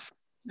 So,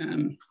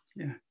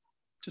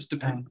 just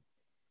depends.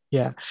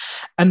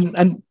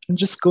 And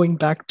just going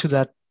back to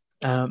that,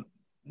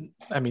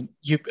 I mean,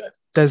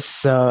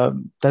 there's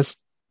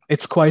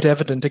it's quite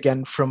evident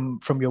again from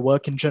your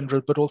work in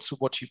general, but also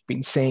what you've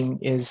been saying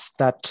is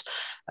that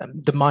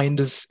the mind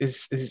is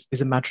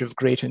a matter of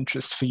great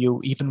interest for you,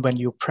 even when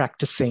you're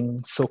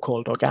practicing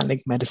so-called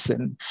organic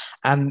medicine.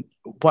 And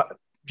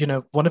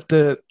one of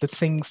the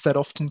things that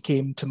often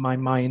came to my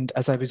mind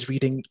as I was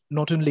reading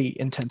not only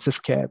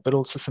intensive care, but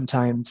also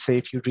sometimes, say,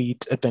 if you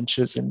read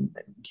Adventures in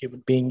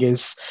Human Being,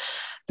 is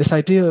this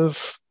idea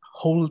of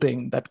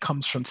holding that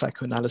comes from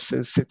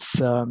psychoanalysis. It's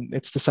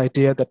this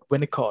idea that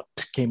Winnicott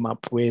came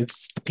up with,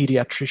 the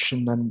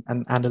pediatrician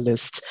and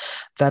analyst,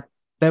 that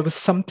there was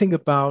something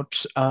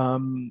about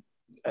the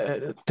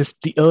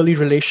early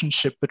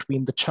relationship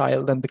between the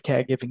child and the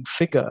caregiving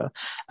figure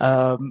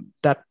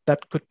that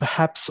could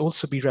perhaps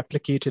also be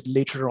replicated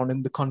later on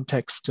in the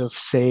context of,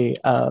 say,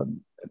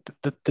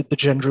 the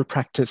general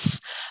practice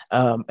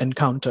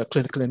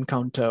clinical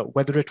encounter,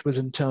 whether it was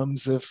in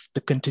terms of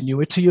the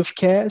continuity of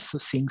care, so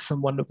seeing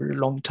someone over a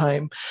long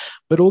time,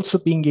 but also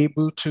being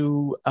able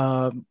to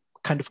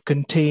kind of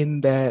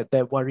contain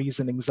their worries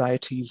and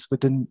anxieties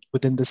within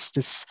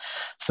this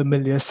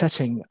familiar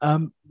setting.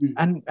 And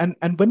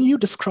when you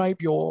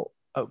describe your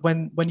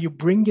when you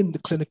bring in the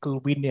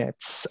clinical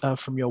vignettes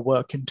from your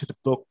work into the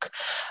book,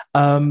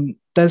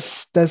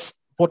 there's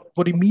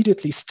what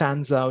immediately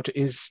stands out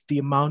is the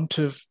amount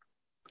of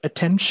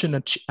attention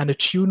and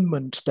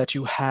attunement that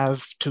you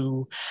have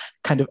to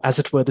kind of, as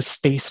it were, the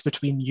space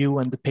between you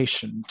and the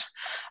patient.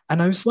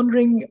 And I was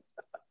wondering,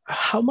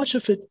 how much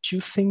of it do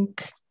you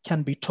think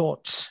can be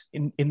taught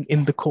in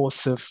the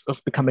course of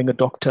becoming a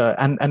doctor,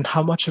 and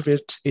how much of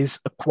it is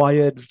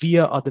acquired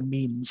via other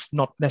means,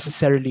 not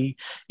necessarily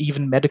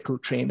even medical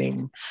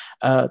training,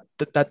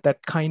 that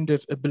kind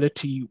of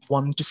ability,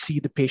 one, to see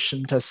the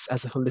patient as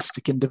a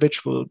holistic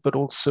individual, but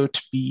also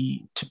to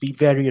be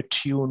very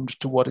attuned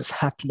to what is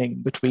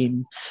happening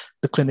between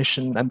the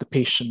clinician and the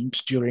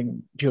patient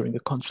during a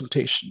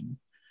consultation?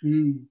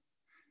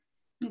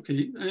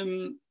 Okay.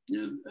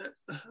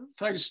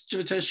 Thanks,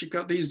 Jivitesh. You've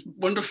got these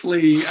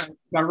wonderfully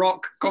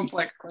baroque,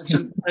 complex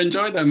questions. I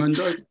enjoy them. I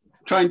enjoy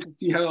trying to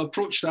see how I'll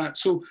approach that.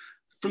 So,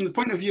 from the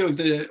point of view of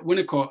the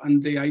Winnicott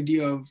and the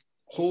idea of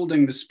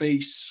holding the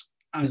space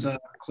as a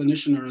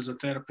clinician or as a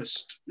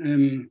therapist,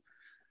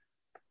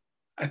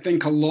 I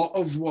think a lot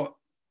of what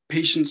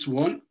patients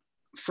want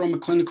from a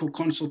clinical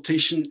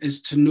consultation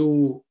is to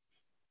know,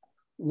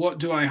 what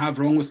do I have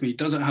wrong with me?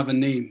 Does it have a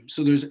name?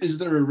 So is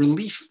there a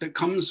relief that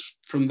comes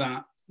from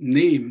that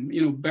name?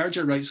 You know,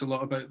 Berger writes a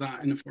lot about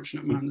that in A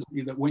Fortunate Man,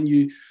 that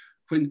when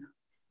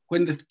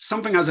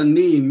something has a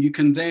name, you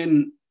can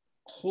then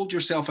hold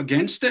yourself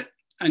against it,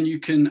 and you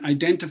can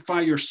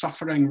identify your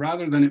suffering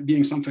rather than it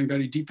being something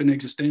very deep and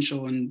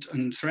existential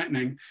and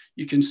threatening.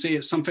 You can say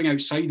it's something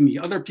outside me.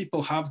 Other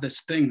people have this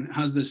thing that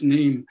has this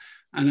name,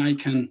 and I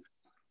can,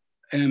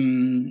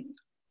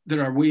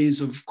 there are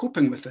ways of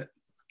coping with it.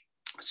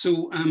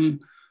 So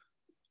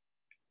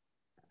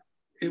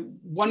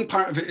one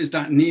part of it is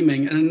that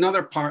naming, and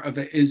another part of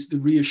it is the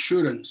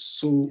reassurance.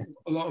 So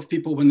a lot of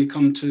people, when they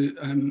come to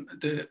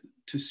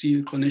see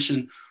the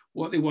clinician,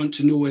 what they want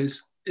to know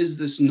is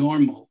this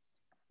normal?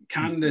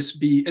 Can this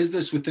be, is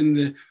this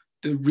within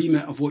the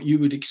remit of what you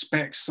would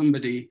expect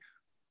somebody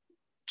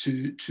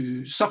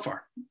to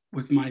suffer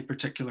with my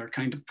particular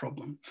kind of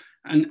problem?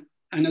 And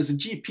as a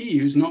GP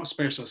who's not a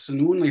specialist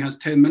and only has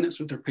 10 minutes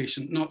with their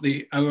patient, not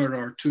the hour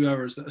or 2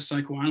 hours that a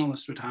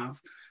psychoanalyst would have,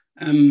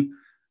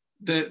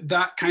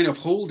 that kind of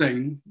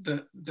holding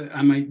that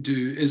I might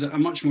do is at a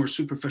much more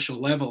superficial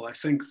level, I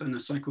think, than a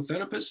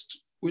psychotherapist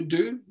would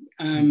do.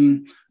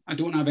 I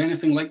don't have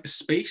anything like the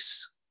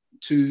space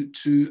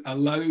to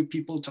allow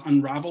people to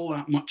unravel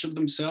that much of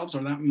themselves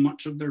or that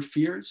much of their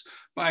fears.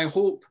 But I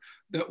hope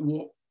that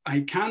what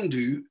I can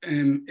do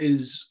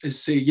is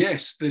say,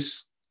 yes,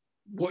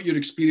 what you're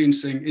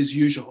experiencing is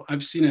usual.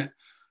 I've seen it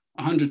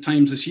 100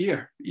 times this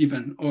year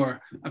even,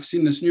 or I've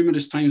seen this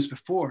numerous times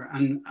before,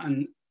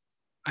 and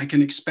I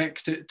can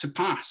expect it to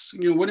pass.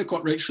 You know,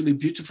 Winnicott writes really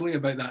beautifully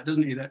about that,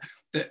 doesn't he?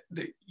 That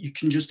you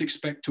can just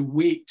expect to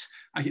wait.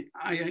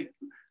 I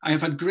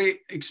have had great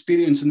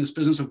experience in this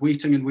business of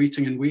waiting and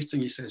waiting and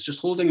waiting, he says,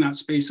 just holding that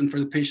space and for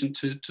the patient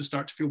to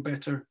start to feel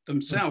better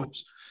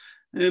themselves.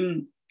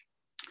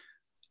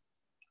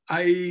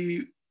 I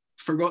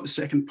forgot the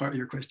second part of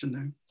your question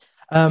now.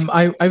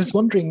 I was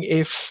wondering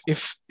if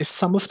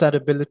some of that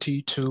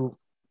ability to,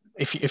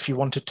 if you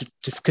wanted to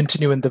just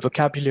continue in the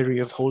vocabulary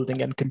of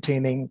holding and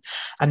containing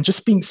and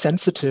just being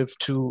sensitive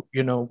to,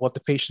 you know, what the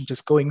patient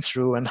is going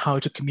through and how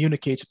to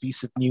communicate a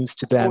piece of news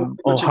to them,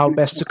 or how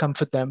best to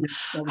comfort them,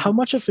 how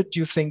much of it do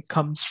you think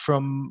comes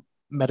from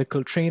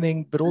medical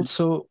training, but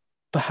also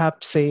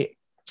perhaps, say,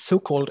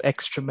 so-called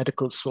extra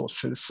medical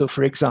sources? So,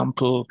 for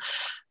example,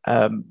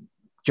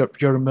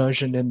 your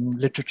immersion in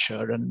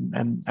literature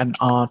and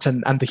art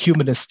and the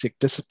humanistic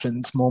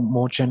disciplines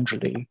more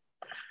generally?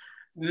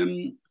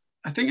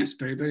 I think it's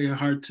very, very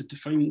hard to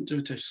define,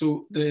 Jivitesh.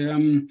 So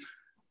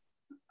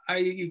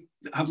I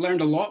have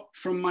learned a lot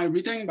from my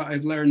reading, but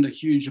I've learned a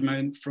huge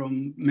amount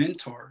from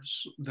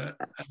mentors, that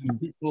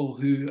people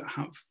who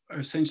have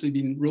essentially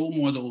been role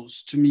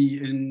models to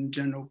me in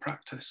general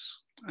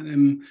practice.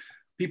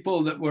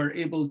 People that were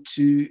able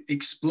to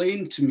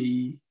explain to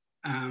me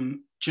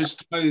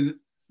just how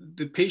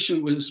the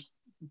patient was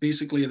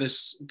basically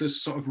this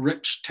sort of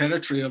rich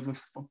territory of a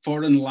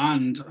foreign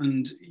land,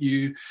 and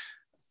you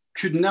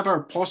could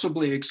never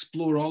possibly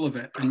explore all of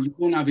it, and you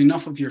don't have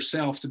enough of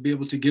yourself to be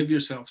able to give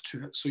yourself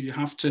to it. So you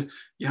have to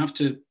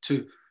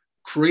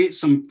create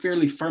some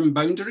fairly firm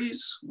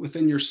boundaries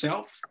within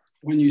yourself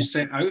when you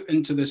set out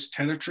into this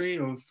territory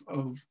of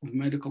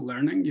medical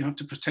learning. You have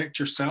to protect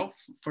yourself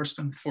first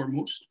and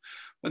foremost.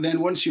 But then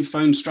once you've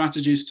found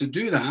strategies to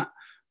do that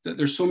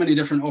there's so many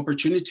different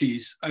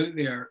opportunities out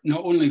there,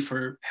 not only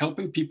for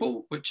helping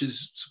people, which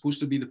is supposed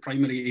to be the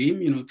primary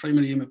aim. You know, the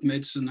primary aim of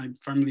medicine, I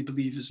firmly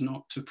believe, is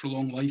not to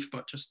prolong life,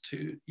 but just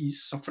to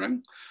ease suffering.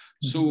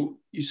 Mm-hmm. So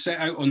you set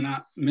out on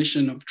that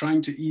mission of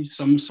trying to ease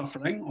some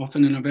suffering,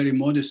 often in a very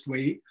modest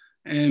way.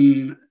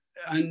 And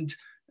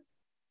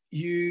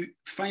you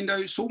find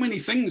out so many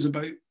things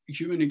about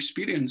human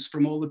experience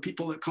from all the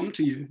people that come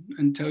to you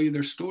and tell you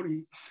their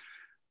story.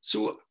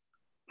 So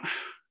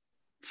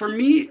for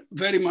me,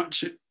 very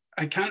much,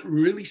 I can't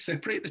really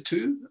separate the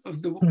two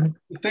of the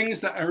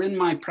things that are in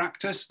my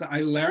practice that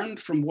I learned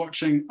from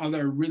watching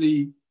other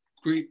really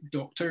great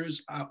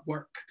doctors at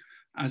work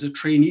as a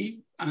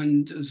trainee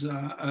and as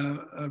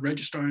a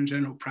registrar in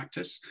general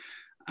practice.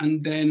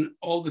 And then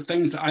all the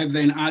things that I've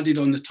then added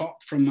on the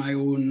top from my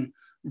own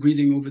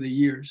reading over the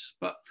years.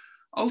 But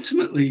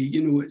ultimately,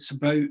 you know, it's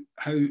about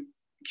how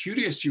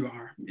curious you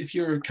are. If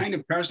you're a kind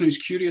of person who's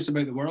curious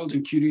about the world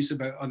and curious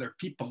about other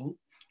people,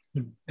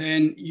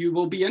 then you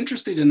will be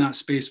interested in that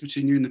space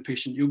between you and the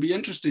patient. You'll be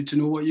interested to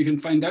know what you can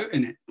find out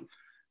in it.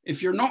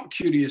 If you're not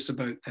curious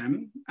about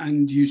them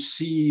and you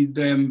see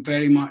them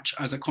very much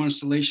as a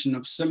constellation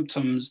of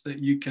symptoms that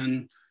you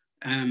can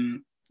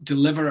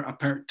deliver a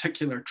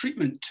particular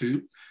treatment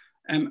to,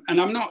 and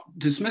I'm not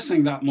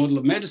dismissing that model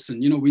of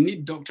medicine, you know, we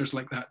need doctors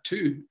like that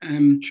too,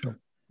 Sure.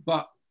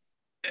 but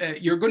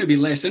you're going to be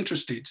less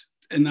interested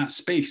in that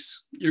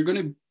space. You're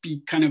going to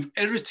be kind of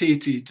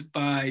irritated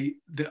by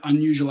the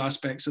unusual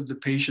aspects of the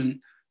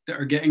patient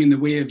that are getting in the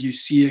way of you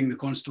seeing the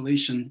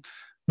constellation,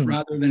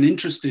 rather than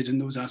interested in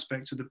those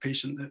aspects of the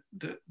patient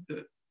that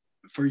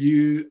for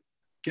you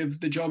give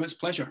the job its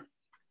pleasure.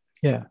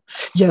 Yeah.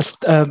 Yes,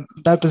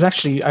 that was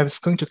actually, I was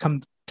going to come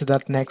to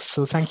that next.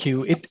 So thank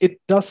you. It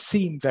does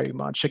seem very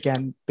much,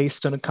 again,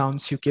 based on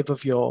accounts you give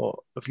of your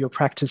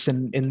practice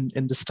in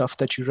the stuff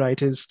that you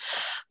write, is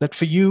that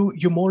for you,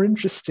 you're more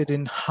interested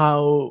in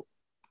how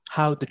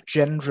the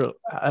general,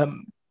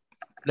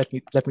 let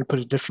me put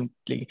it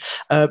differently.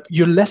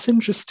 You're less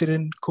interested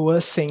in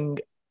coercing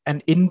an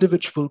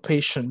individual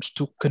patient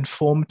to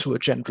conform to a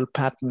general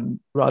pattern,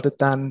 rather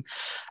than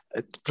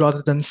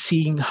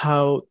seeing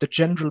how the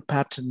general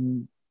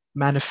pattern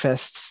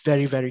manifests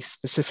very, very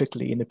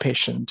specifically in a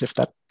patient, if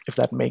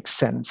that makes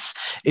sense.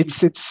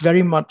 It's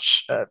very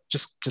much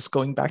just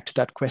going back to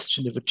that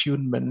question of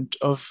attunement,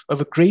 of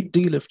a great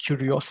deal of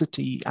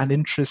curiosity and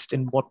interest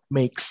in what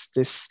makes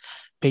this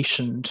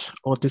patient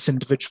or this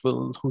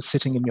individual who's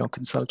sitting in your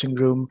consulting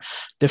room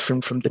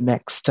different from the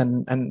next,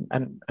 and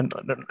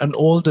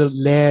all the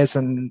layers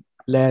and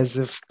layers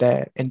of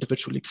their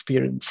individual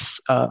experience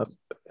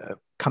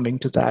coming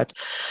to that.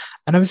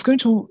 And I was going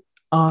to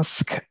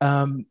ask,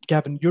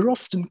 Gavin, you're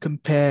often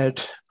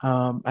compared,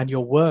 and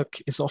your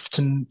work is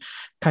often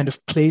kind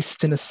of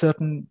placed in a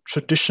certain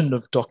tradition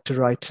of doctor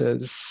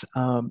writers,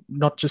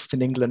 not just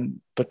in England,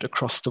 but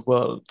across the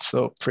world.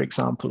 So, for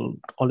example,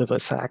 Oliver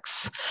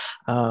Sacks,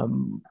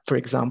 for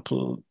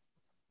example,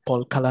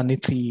 Paul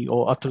Kalanithi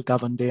or Atul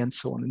Gawande, and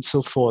so on and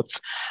so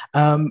forth.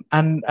 And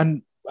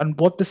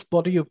what this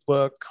body of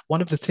work,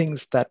 one of the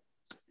things that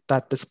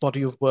this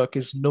body of work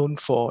is known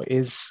for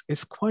is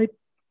quite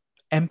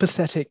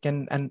empathetic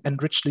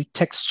and richly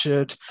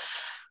textured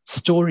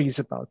stories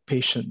about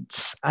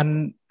patients,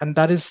 and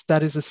that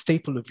is a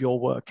staple of your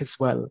work as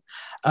well.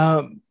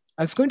 I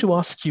was going to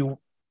ask you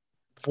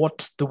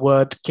what the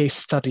word case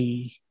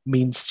study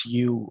means to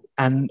you,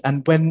 and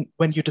when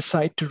you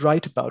decide to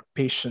write about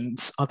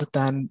patients, other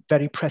than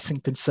very pressing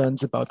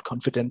concerns about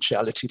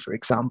confidentiality, for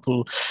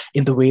example,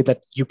 in the way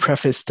that you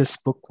preface this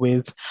book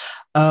with.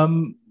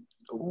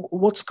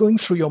 What's going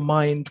through your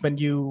mind when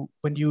you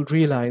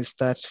realize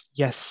that,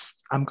 yes,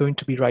 I'm going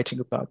to be writing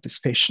about this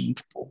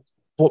patient?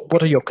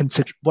 What are your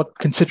what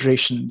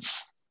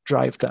considerations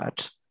drive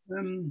that?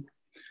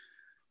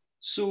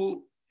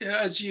 So,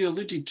 as you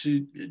alluded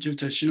to,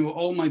 Jyotish, you know,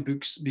 all my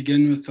books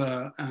begin with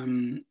a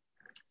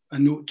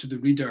note to the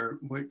reader,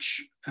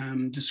 which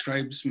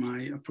describes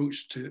my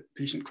approach to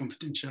patient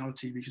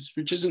confidentiality,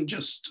 which isn't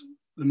just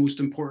the most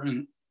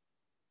important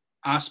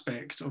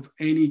aspect of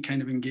any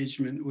kind of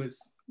engagement with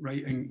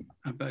writing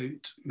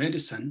about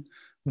medicine.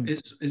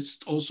 It's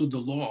also the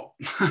law,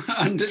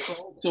 and it's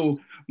also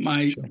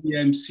my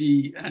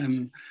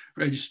PMC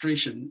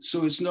registration.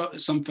 So it's not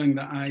something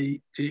that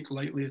I take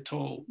lightly at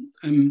all.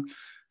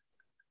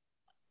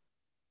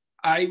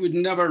 I would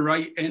never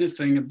write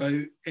anything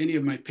about any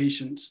of my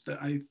patients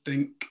that I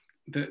think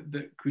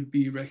that could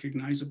be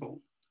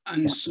recognizable.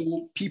 And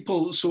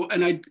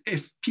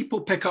if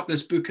people pick up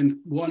this book and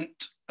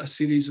want a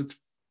series of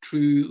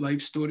true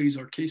life stories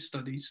or case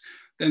studies,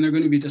 then they're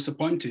going to be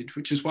disappointed,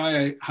 which is why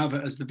I have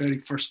it as the very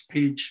first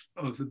page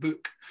of the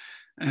book.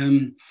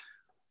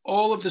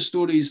 All of the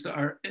stories that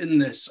are in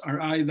this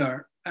are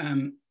either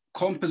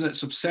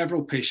composites of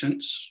several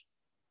patients,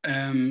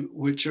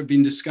 which are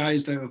being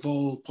disguised out of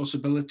all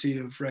possibility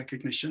of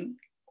recognition,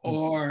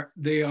 or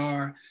they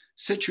are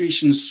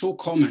situations so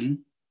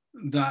common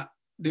that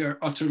they are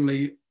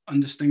utterly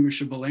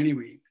undistinguishable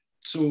anyway.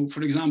 So,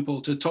 for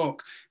example, to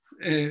talk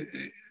in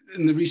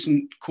the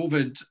recent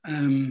COVID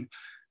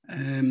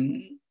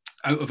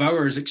out of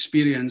hours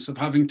experience of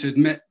having to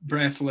admit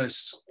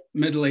breathless,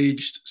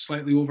 middle-aged,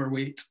 slightly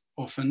overweight,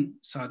 often,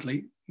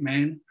 sadly,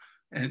 men.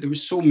 There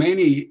was so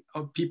many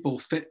of people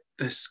fit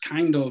this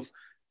kind of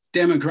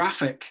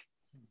demographic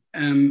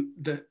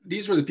that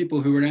these were the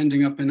people who were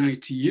ending up in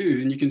ITU,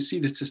 and you can see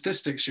the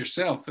statistics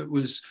yourself. It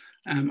was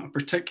a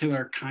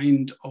particular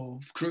kind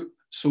of group.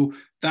 So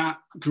that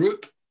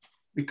group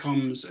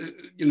becomes,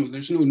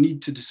 there's no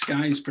need to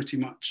disguise pretty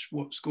much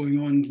what's going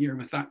on here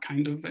with that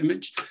kind of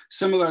image.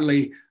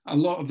 Similarly, a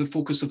lot of the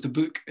focus of the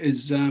book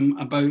is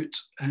about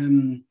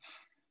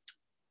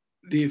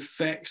the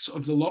effects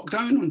of the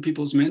lockdown on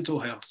people's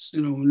mental health.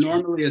 You know,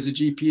 normally as a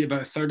GP,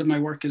 about a third of my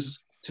work is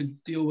to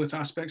deal with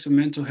aspects of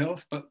mental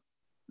health, but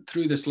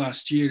through this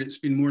last year, it's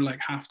been more like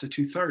half to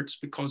 2/3,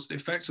 because the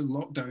effects of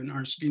lockdown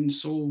are being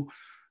so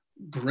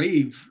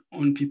grave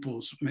on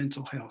people's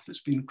mental health. It's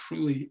been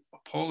truly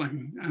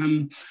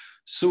appalling.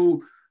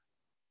 So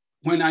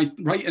when I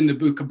write in the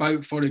book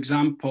about, for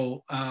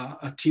example,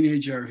 a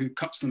teenager who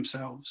cuts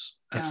themselves,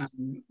 Yes.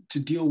 To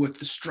deal with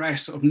the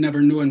stress of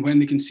never knowing when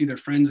they can see their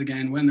friends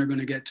again, when they're going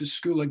to get to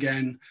school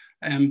again,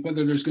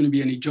 whether there's going to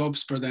be any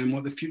jobs for them,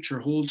 what the future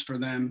holds for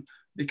them.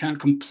 They can't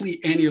complete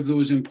any of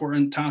those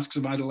important tasks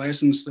of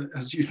adolescence that,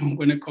 as you know,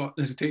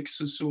 Winnicott takes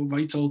is so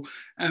vital.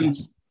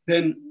 Yes.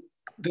 Then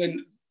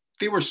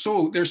they're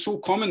so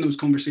common, those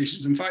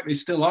conversations. In fact, they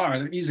still are.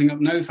 They're easing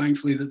up now,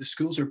 thankfully, that the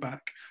schools are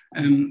back.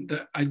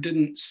 That I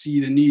didn't see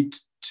the need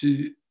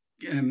to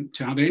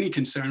have any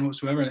concern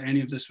whatsoever that any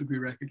of this would be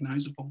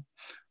recognizable.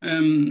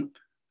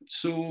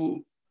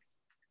 So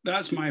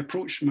that's my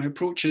approach. My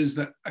approach is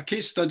that a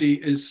case study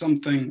is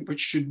something which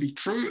should be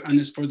true and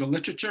is for the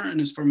literature and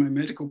is for my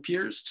medical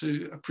peers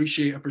to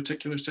appreciate a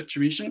particular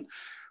situation.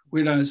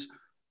 Whereas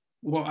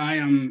what I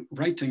am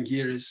writing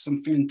here is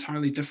something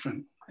entirely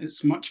different.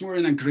 It's much more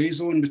in a gray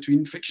zone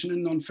between fiction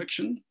and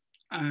non-fiction.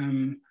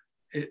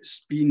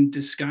 It's been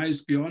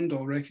disguised beyond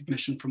all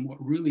recognition from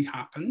what really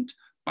happened.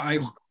 But I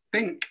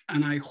think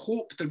and I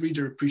hope the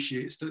reader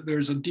appreciates that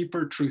there's a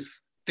deeper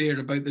truth there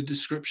about the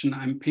description that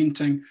I'm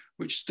painting,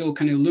 which still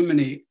can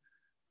illuminate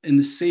in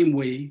the same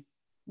way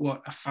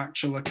what a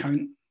factual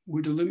account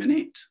would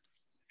illuminate.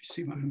 If you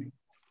see what I mean.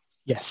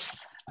 Yes.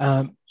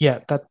 Yeah,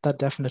 that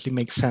definitely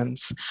makes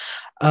sense.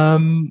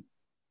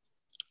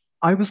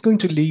 I was going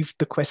to leave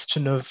the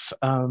question of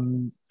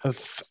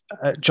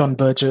John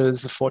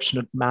Berger's A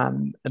Fortunate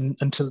Man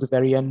until the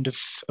very end of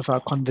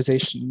our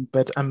conversation,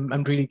 but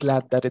I'm really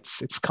glad that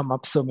it's come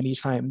up so many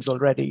times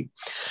already.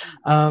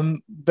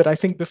 But I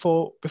think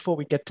before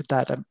we get to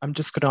that, I'm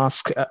just going to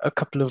ask a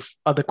couple of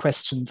other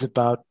questions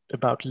about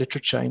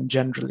literature in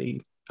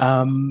generally.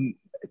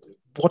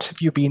 What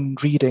have you been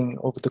reading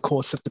over the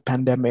course of the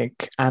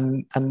pandemic,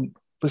 and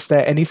was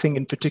there anything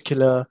in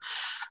particular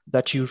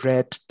that you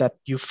read that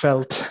you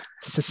felt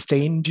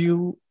sustained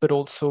you, but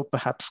also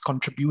perhaps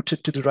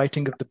contributed to the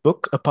writing of the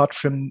book, apart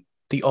from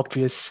the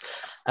obvious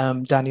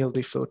Daniel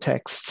Defoe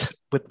text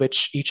with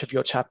which each of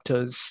your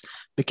chapters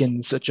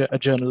begins a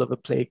journal of a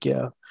plague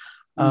year?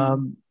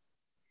 Do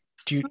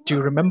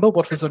you remember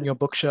what was on your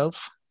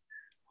bookshelf?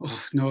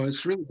 Oh, no,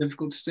 it's really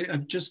difficult to say.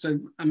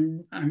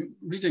 I'm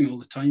reading all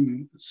the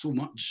time so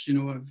much, you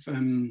know.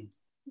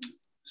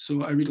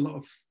 So I read a lot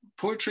of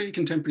poetry,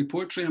 contemporary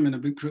poetry. I'm in a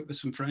book group with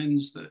some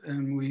friends that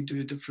we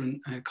do a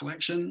different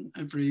collection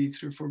every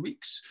 3 or 4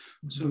 weeks.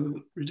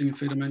 So reading a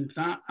fair amount of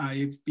that.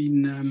 I've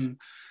been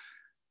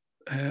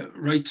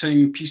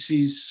writing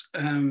pieces.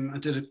 I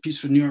did a piece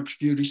for New York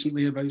Review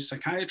recently about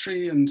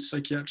psychiatry and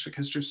psychiatric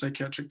history of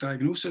psychiatric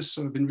diagnosis.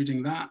 So I've been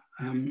reading that.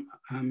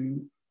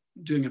 I'm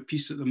doing a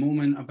piece at the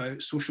moment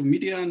about social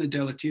media and the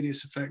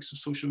deleterious effects of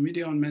social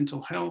media on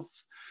mental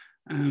health.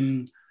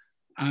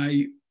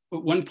 At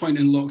one point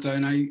in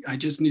lockdown, I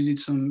just needed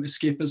some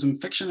escapism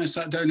fiction. I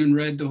sat down and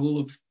read the whole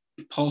of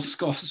Paul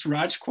Scott's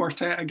Raj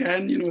Quartet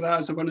again. You know,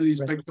 that's one of these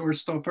big door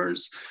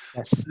stoppers.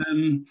 Yes.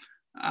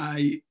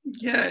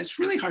 It's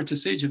really hard to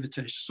say,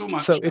 Jivitesh. So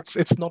much. So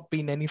it's not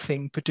been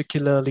anything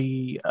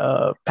particularly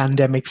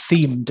pandemic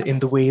themed in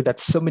the way that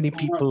so many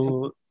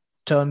people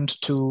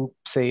turned to,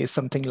 say,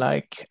 something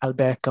like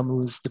Albert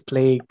Camus' The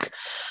Plague,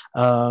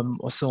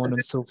 or so on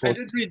and so forth. I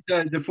did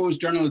read Defoe's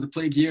Journal of the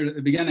Plague Year at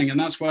the beginning, and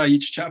that's why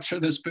each chapter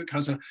of this book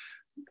has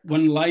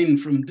one line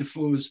from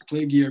Defoe's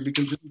Plague Year,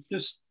 because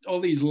just all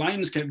these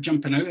lines kept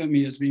jumping out at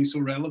me as being so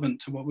relevant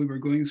to what we were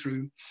going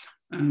through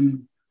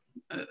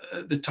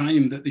at the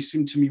time, that they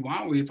seemed to me,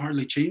 wow, we've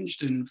hardly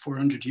changed in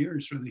 400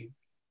 years, really.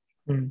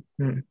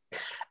 Mm-hmm.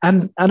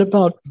 And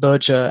about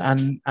Berger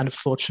and A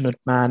Fortunate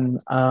Man,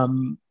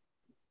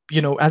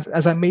 you know,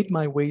 as I made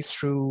my way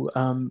through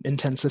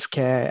intensive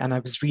care and I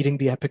was reading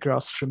the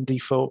epigraphs from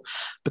Defoe,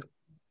 but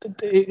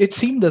it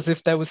seemed as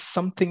if there was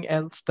something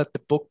else that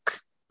the book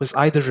was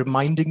either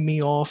reminding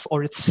me of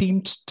or it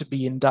seemed to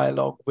be in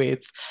dialogue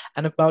with.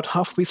 And about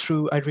halfway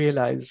through, I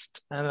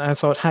realized, and I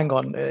thought, hang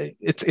on,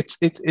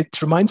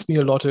 it reminds me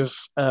a lot of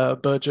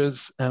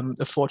Berger's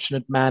A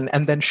Fortunate Man.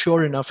 And then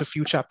sure enough, a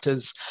few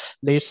chapters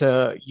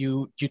later,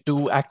 you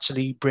do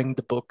actually bring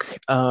the book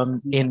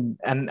in.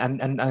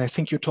 And I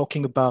think you're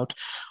talking about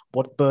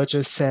what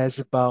Berger says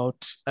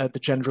about the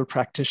general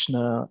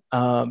practitioner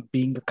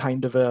being a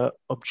kind of a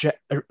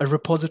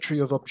repository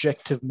of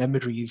objective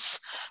memories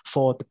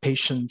for the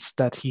patients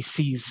that he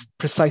sees,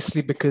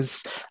 precisely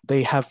because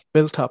they have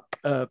built up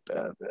a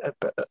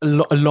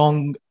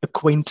long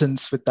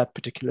acquaintance with that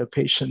particular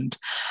patient.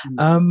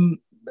 I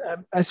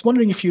was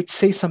wondering if you'd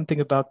say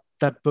something about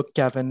that book,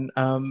 Gavin.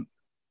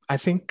 I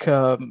think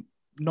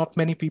not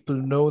many people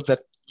know that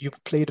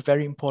you've played a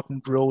very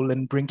important role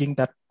in bringing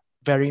that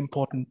very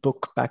important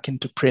book back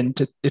into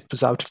print. It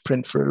was out of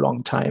print for a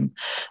long time.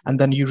 And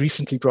then you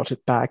recently brought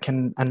it back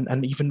and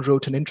even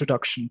wrote an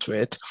introduction to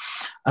it.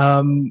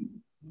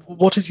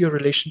 What is your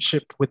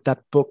relationship with that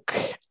book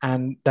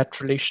and that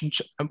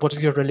relationship? And what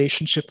is your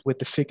relationship with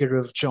the figure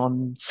of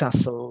John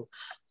Sassel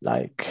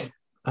like?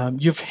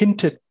 You've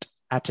hinted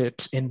at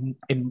it in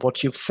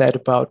what you've said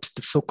about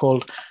the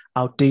so-called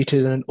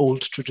outdated and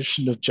old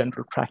tradition of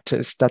general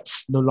practice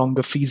that's no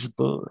longer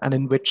feasible, and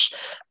in which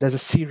there's a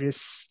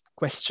serious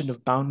question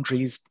of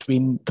boundaries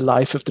between the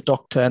life of the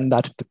doctor and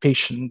that of the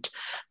patient.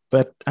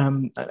 But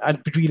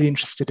I'd be really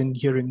interested in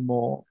hearing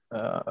more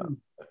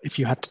if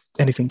you had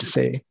anything to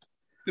say.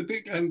 The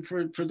book,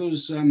 for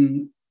those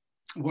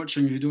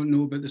watching who don't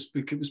know about this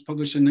book, it was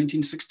published in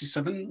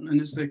 1967, and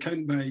it's the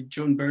account by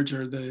John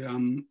Berger,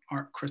 the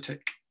art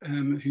critic,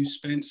 who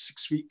spent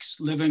 6 weeks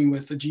living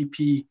with a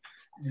GP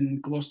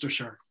in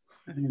Gloucestershire,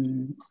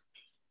 in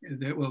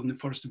the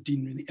Forest of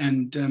Dean, really,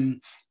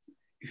 and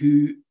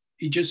who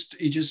he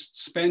just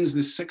spends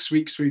the 6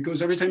 weeks where he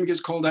goes, every time he gets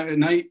called out at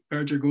night,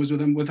 Berger goes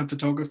with him with a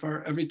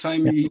photographer. Every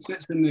time he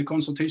sits in the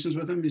consultations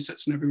with him, he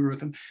sits in everywhere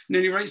with him. And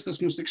then he writes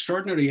this most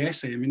extraordinary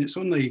essay. I mean, it's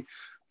only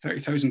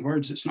 30,000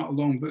 words. It's not a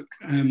long book.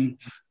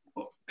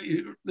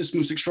 This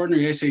most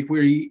extraordinary essay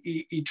where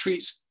he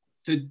treats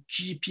the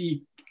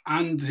GP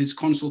and his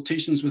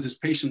consultations with his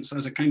patients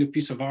as a kind of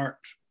piece of art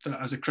that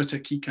as a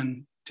critic he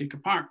can take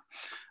apart.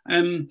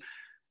 And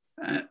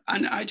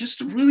I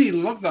just really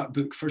love that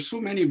book for so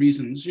many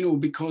reasons,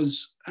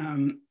 because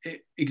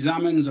it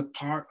examines a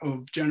part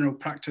of general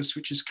practice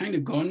which is kind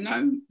of gone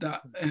now,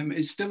 that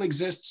it still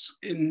exists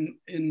in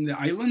the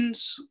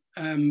islands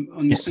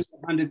on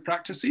single-handed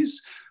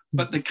practices,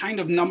 but the kind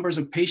of numbers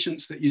of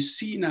patients that you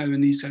see now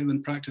in these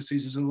island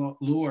practices is a lot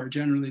lower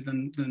generally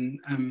than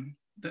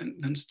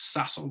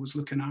Sassel was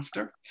looking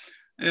after.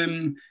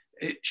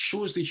 It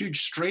shows the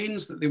huge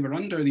strains that they were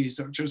under, these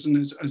doctors, and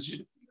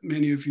as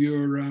many of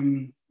your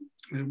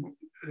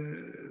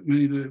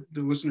many of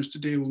the listeners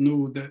today will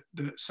know that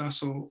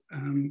Sassel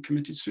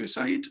committed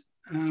suicide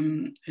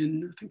in,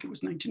 I think it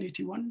was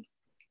 1981.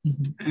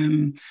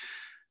 Mm-hmm.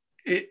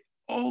 It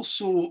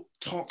also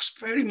talks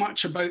very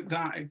much about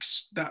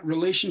that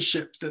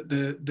relationship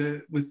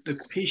that with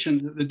the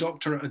patient that the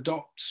doctor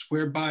adopts,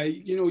 whereby,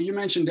 you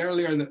mentioned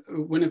earlier that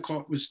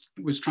Winnicott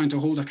was trying to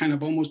hold a kind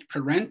of almost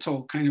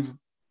parental kind of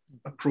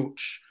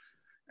approach.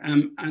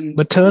 And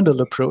maternal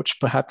approach,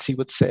 perhaps he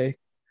would say.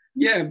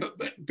 Yeah, but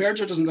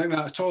Berger doesn't like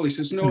that at all. He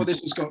says, no,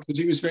 this has got, because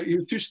he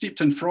was too steeped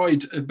in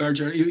Freud,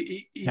 Berger.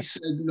 He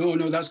said, no,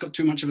 that's got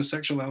too much of a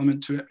sexual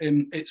element to it.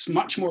 It's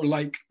much more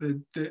like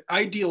the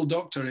ideal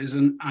doctor is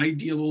an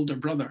ideal older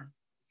brother.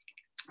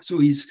 So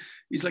he's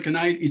like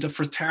he's a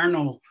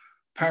fraternal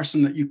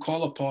person that you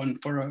call upon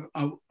for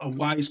a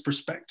wise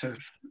perspective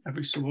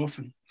every so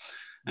often.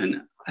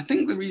 And I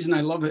think the reason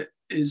I love it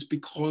is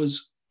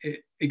because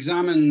it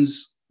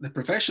examines the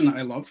profession that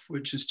I love,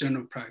 which is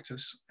general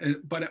practice,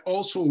 but it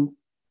also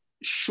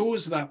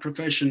shows that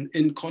profession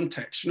in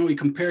context. He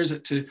compares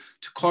it to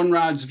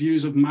Conrad's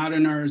views of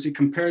mariners. He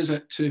compares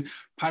it to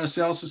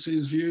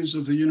Paracelsus's views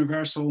of the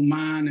universal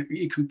man.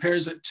 He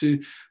compares it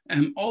to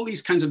all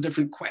these kinds of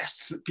different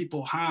quests that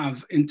people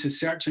have into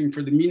searching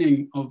for the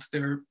meaning of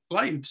their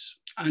lives.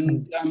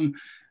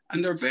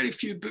 And there are very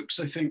few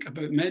books, I think,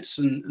 about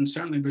medicine and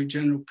certainly about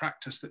general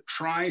practice that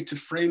try to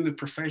frame the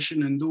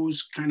profession in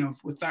those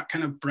with that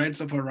kind of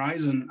breadth of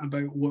horizon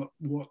about what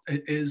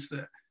it is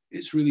that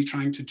it's really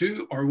trying to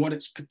do, or what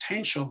its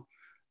potential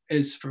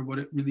is for what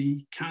it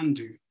really can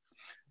do.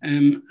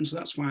 And so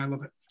that's why I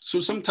love it. So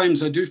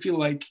sometimes I do feel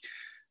like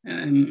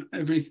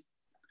every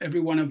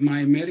one of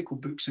my medical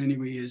books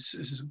anyway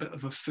is a bit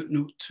of a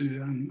footnote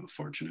to A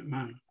Fortunate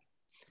Man.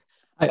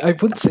 I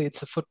wouldn't say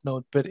it's a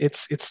footnote, but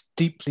it's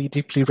deeply,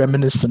 deeply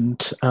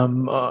reminiscent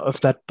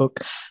of that book.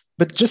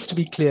 But just to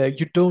be clear,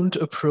 you don't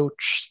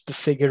approach the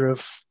figure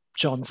of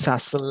John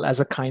Sassel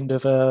as a kind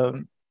of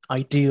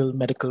ideal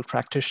medical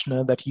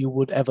practitioner that you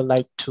would ever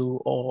like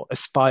to or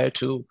aspire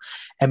to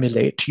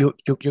emulate. You're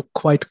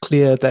quite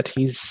clear that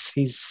he's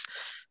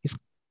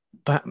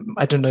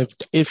I don't know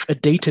if a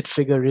dated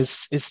figure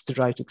is the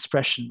right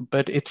expression,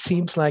 but it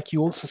seems like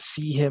you also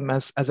see him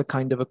as a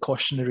kind of a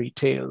cautionary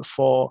tale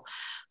for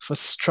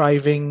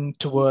striving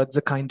towards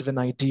a kind of an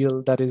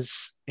ideal that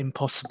is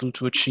impossible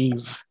to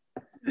achieve.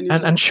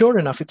 And sure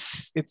enough,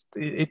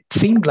 it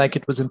seemed like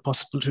it was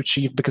impossible to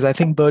achieve, because I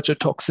think Berger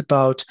talks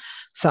about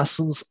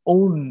Sassel's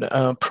own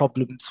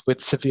problems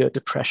with severe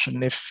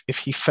depression. If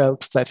he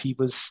felt that he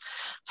was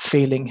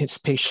failing his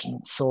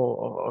patients,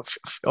 or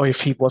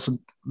if he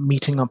wasn't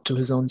meeting up to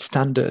his own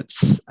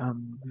standards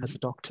as a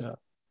doctor.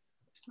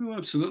 Oh,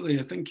 absolutely.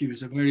 I think he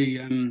was a very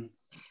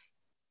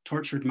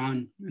tortured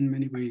man in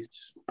many ways,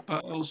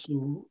 but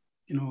also,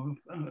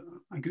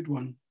 a good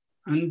one.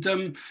 And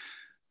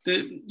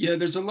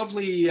there's a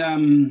lovely,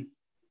 I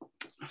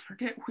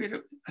forget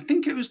where, I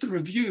think it was the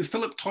review,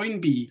 Philip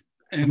Toynbee,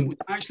 was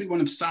actually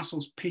one of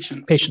Sassel's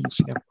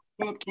patients. Yeah.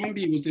 Philip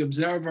Toynbee was the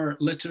Observer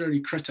literary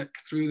critic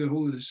through the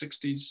whole of the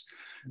 60s,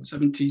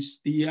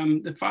 70s,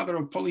 the father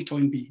of Polly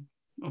Toynbee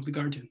of The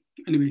Guardian.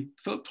 Anyway,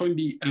 Philip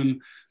Toynbee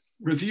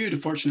reviewed A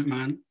Fortunate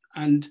Man,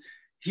 and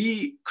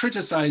he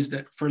criticised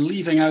it for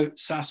leaving out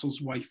Sassel's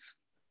wife,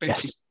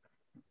 Betty,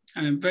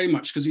 very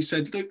much, because he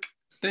said, look,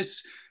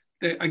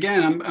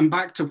 again, I'm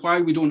back to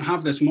why we don't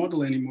have this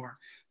model anymore.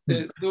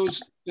 The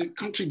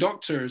country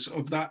doctors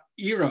of that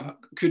era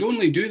could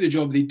only do the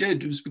job they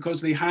did was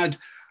because they had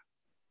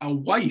a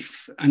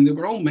wife, and they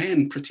were all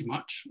men pretty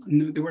much.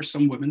 And there were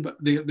some women, but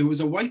there was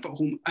a wife at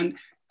home. And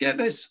get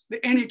this, the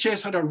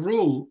NHS had a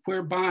rule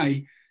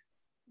whereby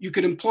you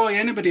could employ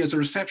anybody as a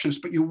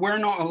receptionist, but you were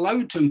not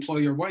allowed to employ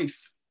your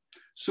wife.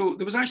 So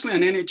there was actually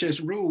an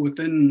NHS rule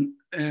within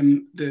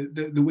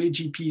the way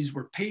GPs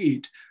were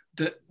paid,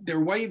 that their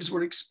wives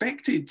were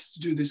expected to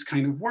do this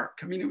kind of work.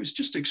 I mean, it was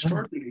just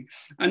extraordinary.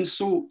 And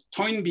so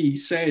Toynbee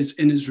says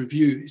in his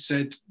review, he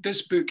said,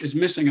 this book is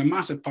missing a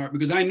massive part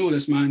because I know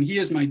this man, he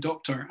is my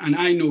doctor, and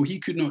I know he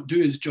could not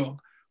do his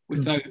job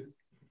without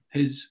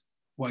his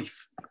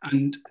wife.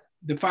 And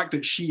the fact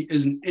that she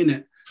isn't in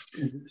it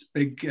is this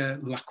big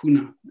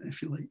lacuna,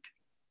 if you like.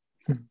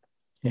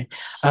 Okay.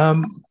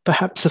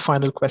 Perhaps a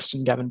final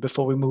question, Gavin,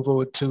 before we move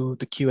over to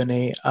the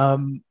Q&A.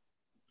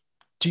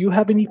 Do you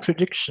have any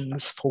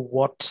predictions for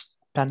what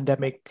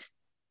pandemic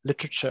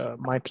literature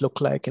might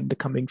look like in the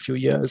coming few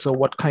years, or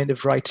what kind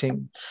of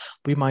writing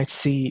we might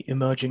see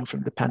emerging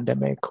from the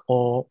pandemic,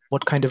 or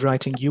what kind of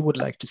writing you would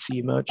like to see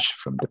emerge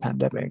from the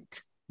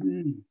pandemic?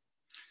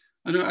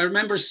 I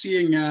remember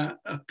seeing a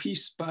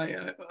piece by,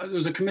 there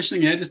was a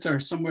commissioning editor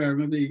somewhere,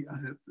 maybe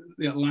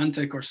the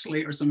Atlantic or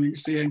Slate or something,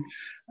 saying,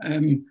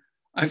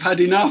 I've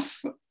had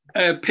enough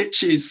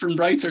pitches from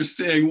writers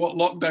saying what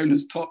lockdown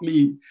has taught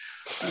me.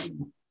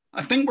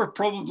 I think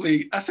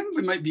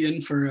we might be in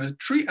for a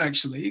treat,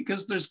 actually,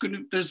 because there's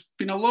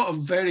been a lot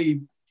of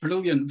very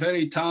brilliant,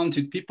 very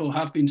talented people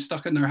have been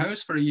stuck in their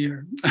house for a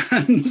year.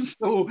 And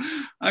so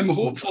I'm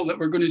hopeful that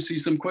we're going to see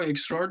some quite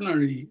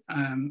extraordinary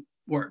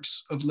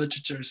works of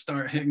literature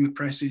start hitting the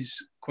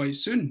presses quite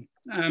soon.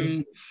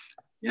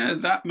 Yeah,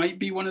 that might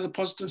be one of the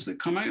positives that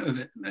come out of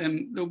it.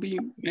 There'll be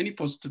many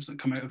positives that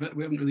come out of it.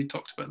 We haven't really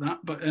talked about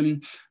that, but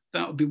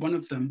that'll be one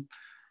of them.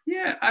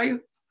 Yeah, I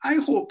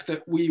hope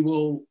that we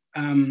will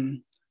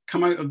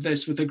come out of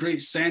this with a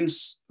great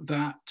sense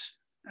that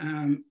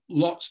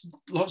lots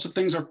of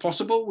things are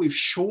possible. We've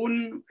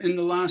shown in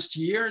the last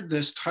year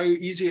how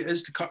easy it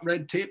is to cut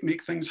red tape,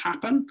 make things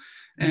happen.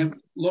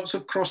 Lots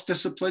of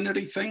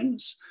cross-disciplinary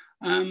things.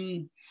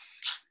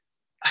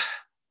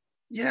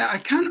 Yeah, I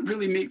can't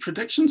really make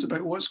predictions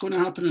about what's going to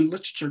happen in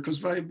literature, because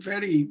by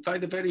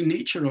the very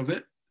nature of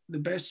it, the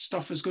best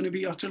stuff is going to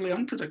be utterly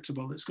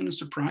unpredictable. It's going to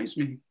surprise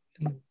me.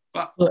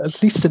 But, well,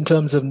 at least in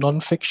terms of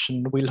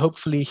nonfiction, we'll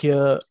hopefully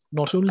hear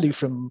not only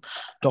from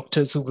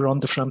doctors who were on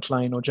the front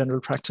line or general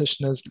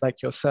practitioners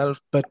like yourself,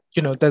 but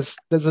there's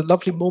a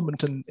lovely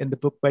moment in the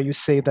book where you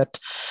say that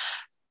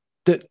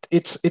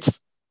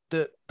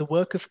the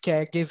work of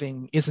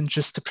caregiving isn't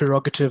just a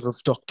prerogative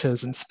of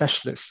doctors and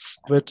specialists,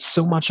 but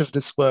so much of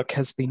this work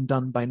has been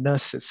done by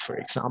nurses, for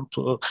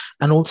example,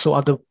 and also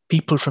other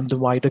people from the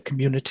wider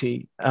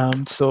community.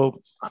 So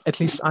at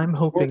least I'm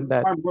hoping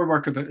that more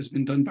work of it has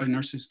been done by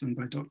nurses than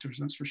by doctors,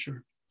 that's for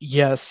sure.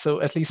 Yes,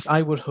 so at least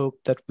I would hope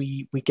that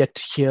we get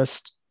to hear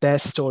their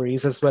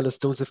stories as well as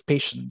those of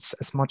patients,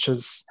 as much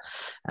as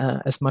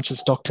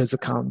doctors'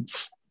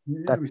 accounts.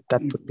 Yeah,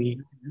 that would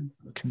be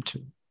welcome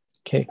to.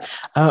 Okay.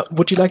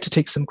 Would you like to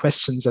take some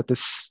questions at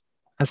this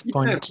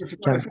point? If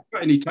we've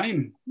got any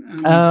time.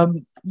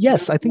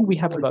 Yes, I think we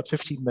have about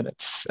 15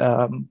 minutes.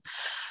 Are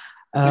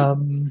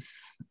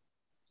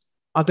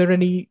there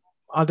any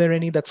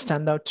that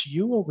stand out to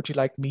you, or would you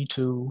like me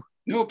to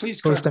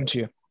pose them to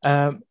you?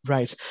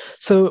 Right.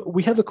 So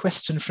we have a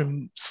question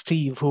from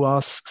Steve, who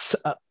asks,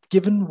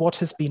 given what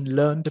has been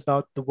learned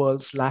about the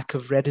world's lack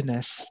of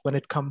readiness when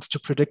it comes to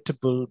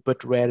predictable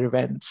but rare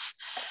events,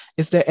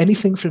 is there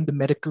anything from the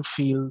medical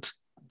field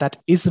that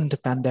isn't a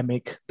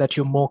pandemic that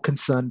you're more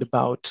concerned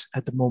about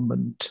at the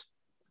moment?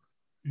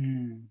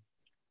 Anything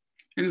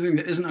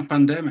that isn't a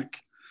pandemic?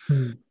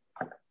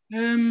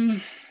 I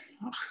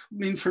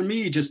mean, for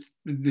me, just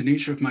the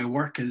nature of my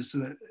work is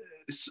that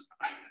it's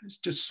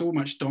just so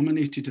much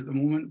dominated at the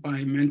moment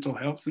by mental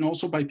health, and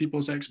also by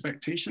people's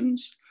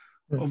expectations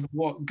of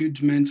what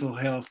good mental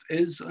health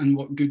is and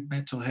what good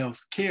mental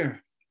health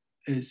care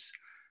is.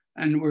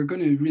 And we're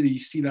going to really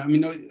see that. I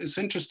mean, it's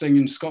interesting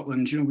in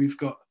Scotland, we've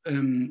got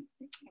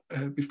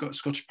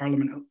Scottish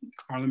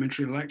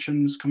parliamentary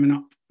elections coming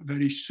up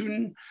very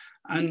soon,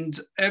 and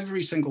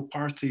every single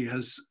party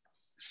has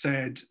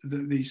said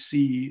that they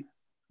see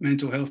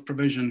mental health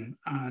provision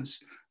as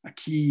a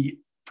key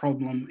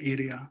problem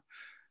area.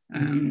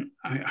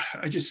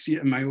 I just see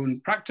it in my own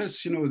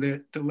practice.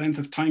 The length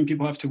of time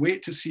people have to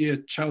wait to see a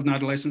child and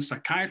adolescent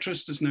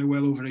psychiatrist is now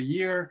well over a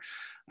year.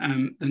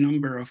 The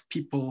number of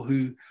people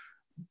who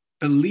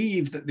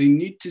believe that they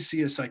need to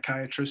see a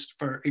psychiatrist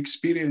for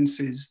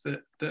experiences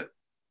that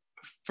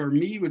for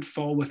me would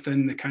fall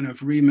within the kind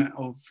of remit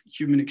of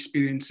human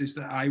experiences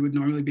that I would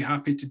normally be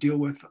happy to deal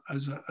with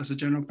as a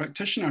general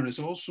practitioner is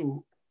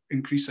also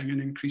increasing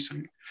and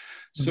increasing.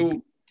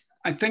 So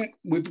I think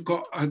we've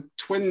got a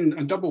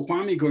double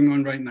whammy going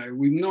on right now.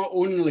 We've not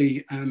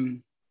only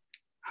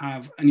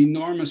have an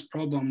enormous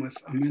problem with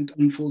an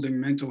unfolding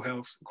mental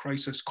health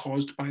crisis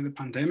caused by the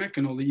pandemic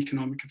and all the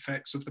economic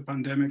effects of the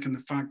pandemic, and the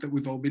fact that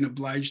we've all been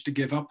obliged to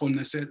give up on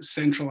this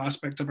central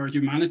aspect of our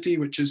humanity,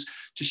 which is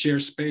to share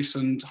space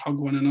and hug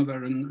one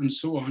another and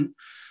so on.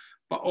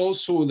 But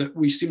also that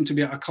we seem to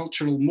be at a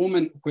cultural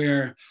moment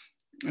where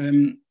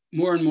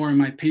more and more of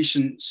my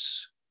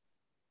patients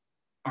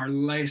are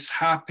less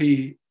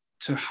happy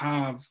to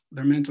have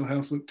their mental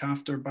health looked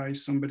after by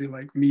somebody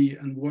like me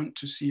and want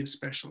to see a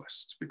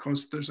specialist,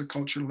 because there's a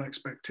cultural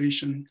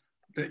expectation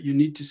that you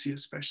need to see a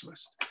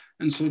specialist.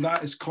 And so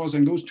that is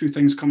causing, those two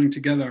things coming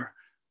together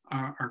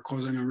are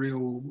causing a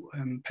real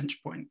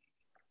pinch point.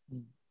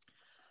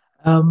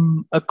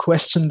 A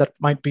question that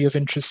might be of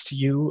interest to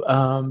you,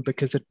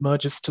 because it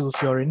merges two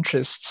of your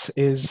interests,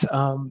 is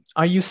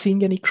are you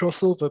seeing any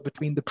crossover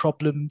between the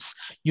problems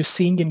you're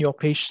seeing in your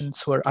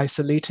patients who are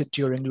isolated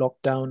during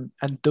lockdown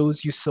and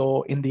those you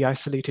saw in the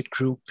isolated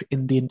group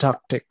in the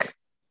Antarctic?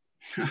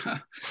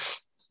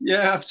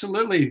 Yeah,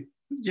 absolutely.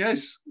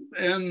 Yes.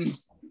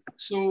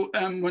 So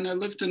when I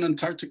lived in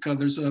Antarctica,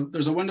 there's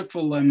a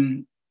wonderful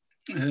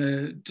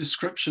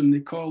description.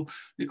 They call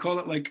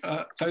it like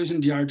a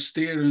 1,000-yard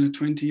stare in a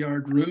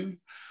 20-yard room.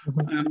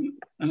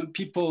 And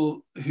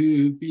people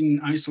who've been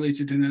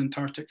isolated in the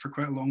Antarctic for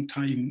quite a long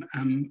time,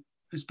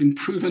 it's been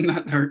proven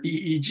that their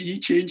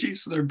EEG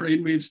changes, their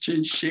brainwaves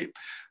change shape,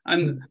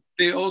 and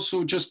they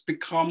also just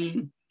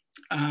become,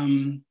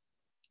 some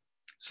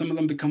of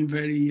them become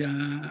very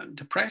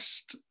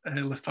depressed,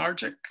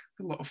 lethargic,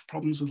 a lot of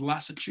problems with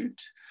lassitude.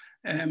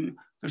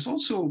 There's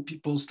also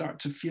people start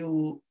to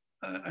feel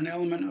an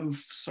element of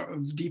sort of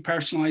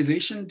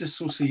depersonalization,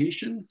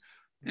 dissociation.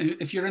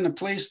 If you're in a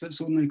place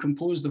that's only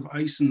composed of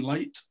ice and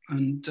light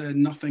and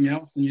nothing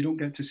else, and you don't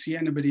get to see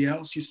anybody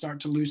else, you start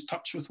to lose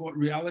touch with what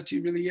reality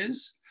really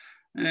is.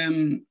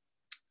 And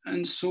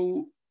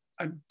so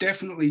I've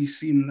definitely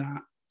seen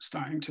that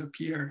starting to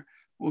appear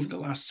over the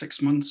last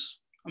 6 months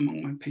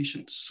among my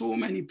patients. So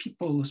many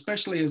people,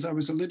 especially as I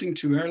was alluding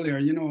to earlier,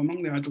 you know,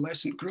 among the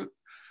adolescent group,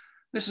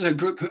 this is a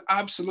group who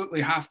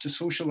absolutely have to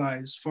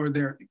socialize for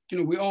their, you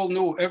know, we all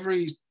know,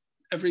 every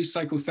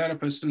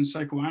psychotherapist and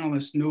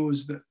psychoanalyst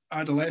knows that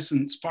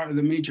adolescence, part of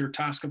the major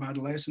task of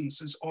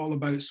adolescence is all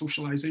about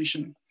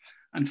socialization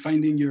and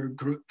finding your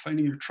group,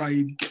 finding your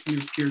tribe, getting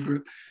your peer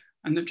group.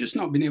 And they've just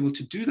not been able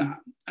to do that.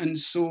 And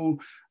so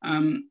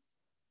I'm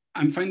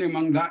finding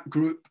among that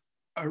group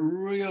a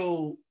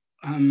real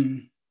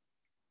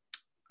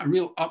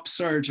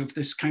upsurge of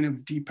this kind of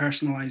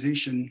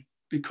depersonalization,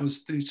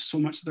 because so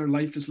much of their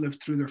life is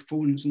lived through their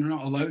phones and they're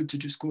not allowed to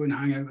just go and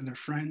hang out with their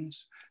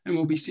friends. And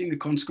we'll be seeing the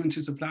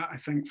consequences of that, I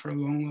think, for a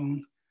long,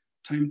 long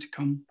time to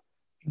come.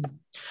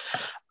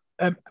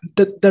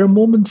 There are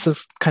moments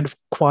of kind of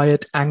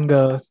quiet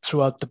anger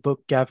throughout the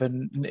book,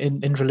 Gavin,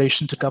 in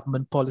relation to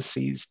government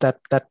policies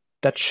that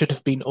should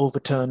have been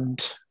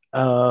overturned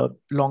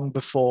long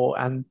before,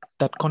 and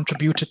that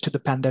contributed to the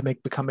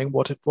pandemic becoming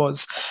what it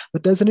was.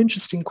 But there's an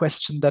interesting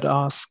question that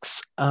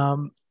asks,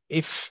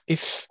 if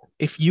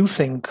you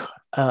think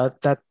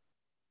that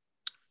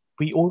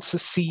we also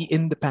see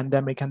in the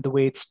pandemic and the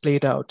way it's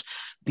played out,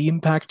 the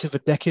impact of a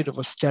decade of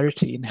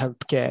austerity in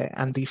healthcare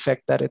and the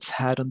effect that it's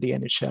had on the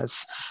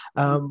NHS.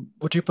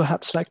 Would you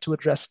perhaps like to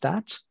address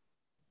that?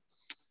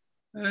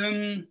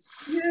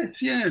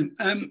 Yes, yeah.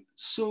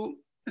 So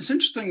it's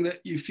interesting that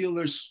you feel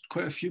there's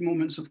quite a few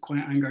moments of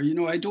quiet anger. You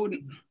know, I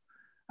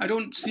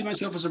don't see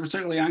myself as a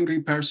particularly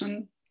angry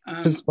person.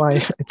 That's why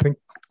I think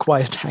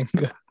quiet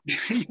anger.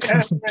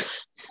 Yeah.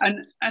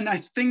 And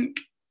I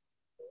think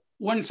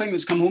one thing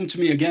that's come home to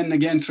me again and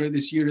again throughout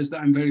this year is that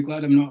I'm very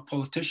glad I'm not a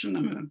politician.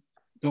 I'm a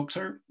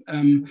doctor,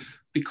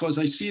 because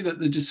I see that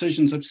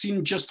I've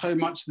seen just how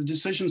much the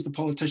decisions the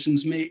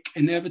politicians make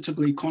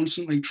inevitably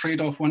constantly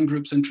trade off one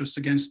group's interests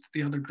against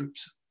the other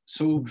groups.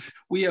 So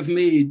we have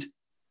made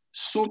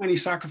so many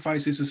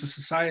sacrifices as a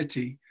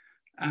society,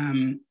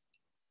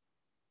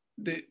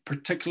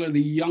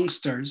 particularly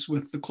youngsters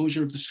with the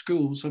closure of the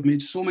schools have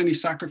made so many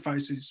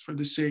sacrifices for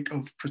the sake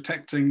of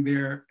protecting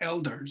their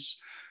elders.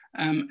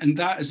 And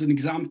that is an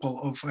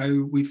example of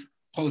how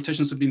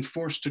politicians have been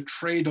forced to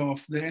trade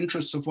off the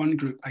interests of one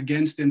group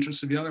against the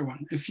interests of the other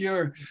one. If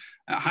you're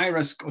at high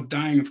risk of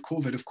dying of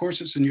COVID, of course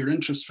it's in your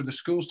interest for the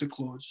schools to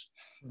close.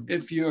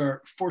 If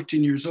you're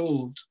 14 years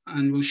old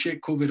and will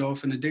shake COVID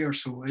off in a day or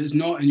so, it is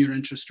not in your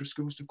interest for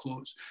schools to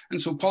close.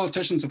 And so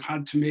politicians have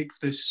had to make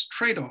this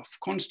trade-off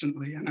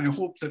constantly. And I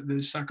hope that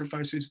the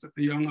sacrifices that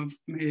the young have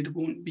made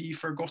won't be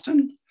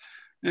forgotten.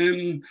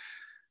 I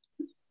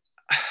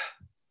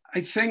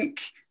think,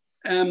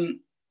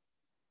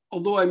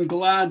 although I'm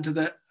glad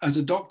that as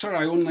a doctor,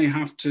 I only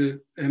have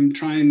to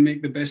try and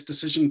make the best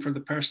decision for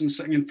the person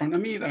sitting in front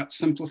of me, that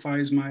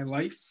simplifies my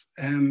life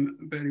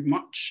very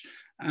much.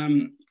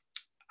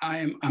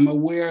 I'm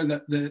aware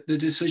that the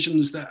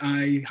decisions that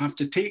I have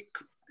to take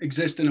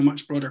exist in a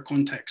much broader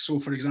context. So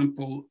for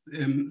example,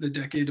 the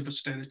decade of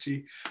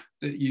austerity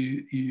that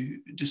you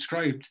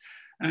described,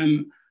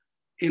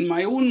 in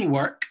my own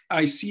work,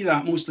 I see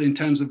that mostly in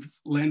terms of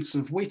lengths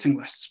of waiting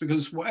lists,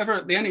 because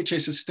whatever, the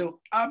NHS is still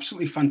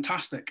absolutely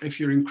fantastic if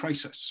you're in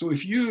crisis. So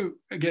if you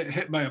get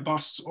hit by a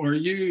bus or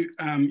your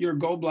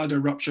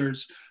gallbladder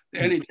ruptures, the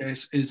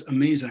NHS is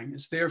amazing.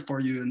 It's there for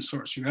you and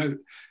sorts you out.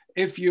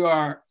 If you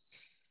are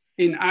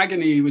in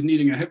agony with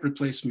needing a hip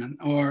replacement,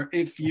 or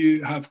if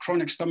you have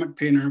chronic stomach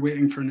pain or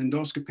waiting for an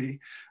endoscopy,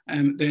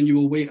 then you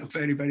will wait a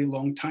very, very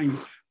long time.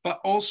 But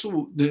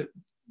also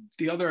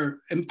the other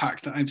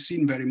impact that I've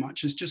seen very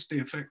much is just the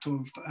effect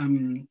of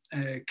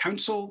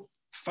council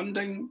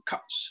funding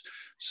cuts.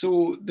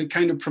 So the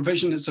kind of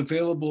provision that's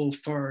available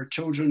for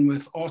children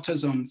with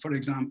autism, for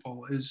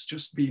example, has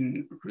just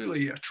been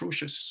really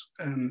atrocious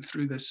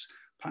through this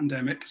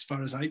pandemic, as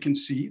far as I can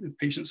see. The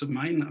patients of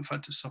mine that have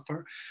had to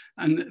suffer,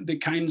 and the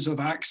kinds of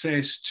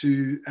access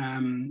to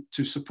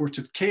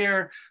supportive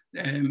care,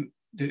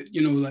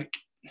 like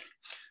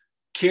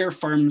care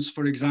firms,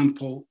 for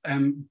example,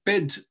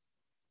 bid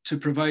to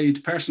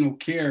provide personal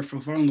care for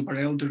vulnerable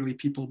elderly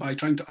people by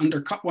trying to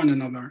undercut one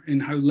another in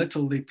how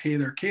little they pay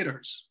their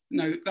carers.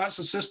 Now, that's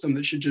a system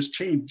that should just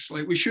change.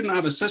 Like, we shouldn't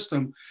have a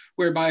system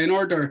whereby, in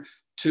order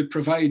to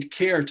provide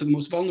care to the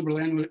most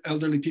vulnerable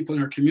elderly people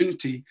in our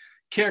community,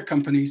 care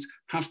companies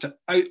have to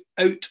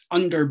out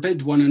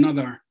underbid one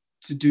another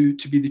to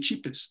be the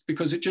cheapest,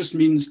 because it just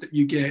means that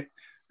you get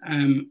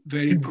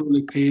very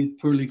poorly paid,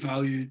 poorly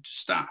valued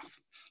staff.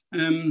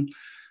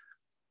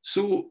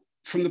 So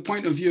from the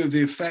point of view of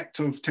the effect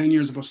of 10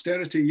 years of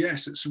austerity,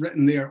 yes, it's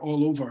written there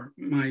all over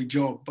my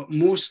job, but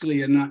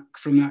mostly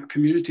from that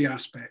community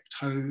aspect,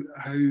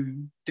 how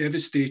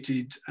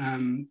devastated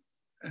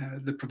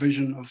the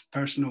provision of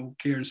personal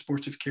care and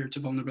supportive care to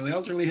vulnerable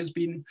elderly has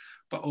been,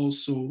 but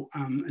also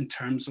in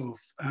terms of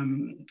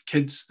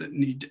kids that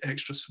need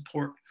extra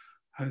support,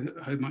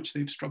 how much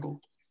they've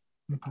struggled.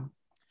 Mm-hmm.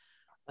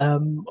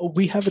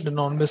 We have an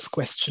anonymous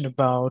question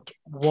about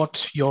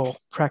what your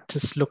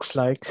practice looks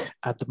like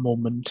at the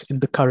moment in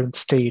the current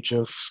stage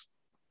of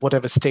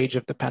whatever stage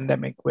of the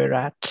pandemic we're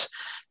at,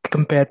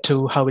 compared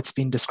to how it's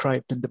been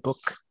described in the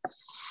book.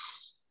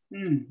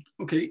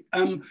 Okay,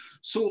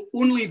 so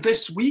only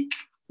this week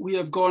we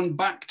have gone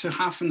back to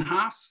half and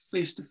half,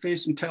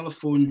 face-to-face and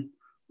telephone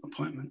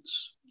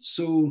appointments.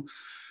 So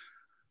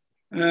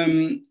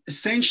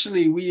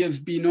essentially we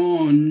have been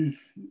on,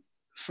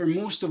 for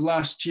most of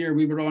last year,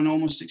 we were on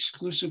almost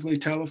exclusively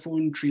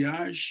telephone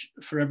triage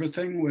for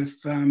everything,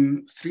 with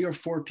 3 or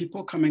 4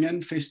 people coming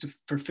in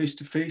for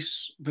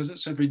face-to-face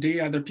visits every day,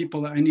 either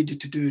people that I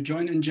needed to do a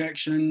joint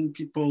injection,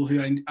 people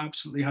who I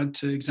absolutely had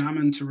to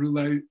examine to rule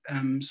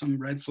out some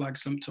red flag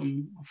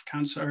symptom of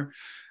cancer,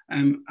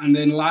 and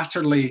then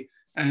latterly,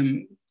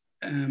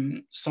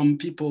 some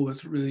people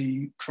with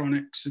really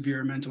chronic,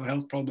 severe mental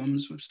health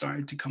problems have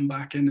started to come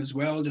back in as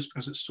well, just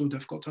because it's so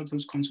difficult to have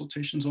those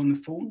consultations on the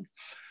phone.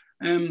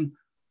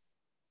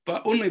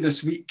 But only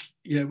this week,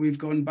 we've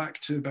gone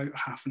back to about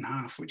half and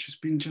half, which has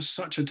been just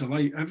such a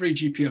delight. Every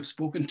GP I've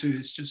spoken to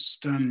has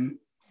just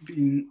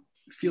been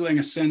feeling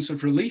a sense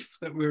of relief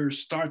that we're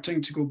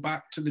starting to go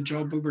back to the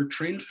job we were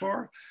trained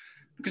for.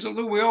 Because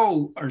although we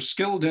all are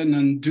skilled in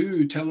and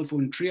do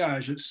telephone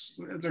triage,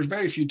 there's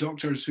very few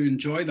doctors who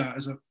enjoy that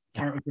as a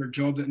part of their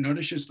job that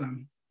nourishes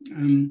them.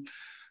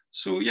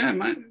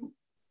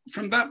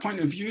 From that point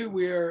of view,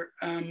 we're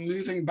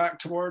moving back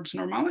towards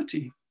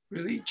normality,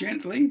 really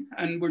gently,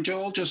 and we're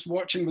all just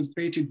watching with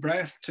bated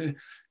breath to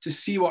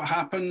see what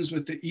happens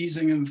with the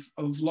easing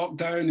of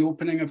lockdown, the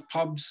opening of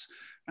pubs,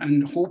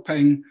 and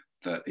hoping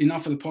that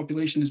enough of the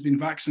population has been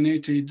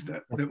vaccinated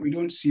that we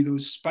don't see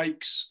those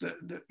spikes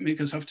that make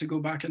us have to go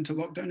back into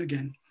lockdown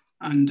again.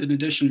 And in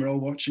addition, we're all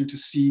watching to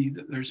see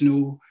that there's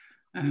no,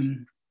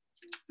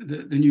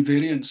 the new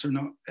variants are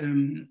not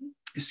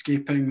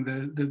escaping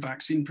the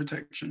vaccine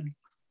protection.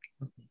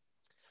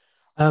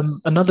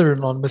 Another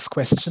anonymous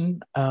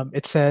question.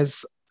 It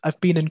says, I've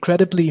been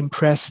incredibly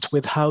impressed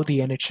with how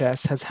the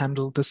NHS has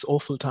handled this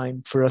awful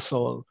time for us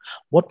all.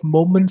 What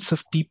moments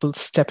of people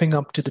stepping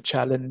up to the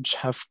challenge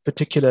have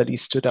particularly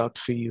stood out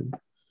for you?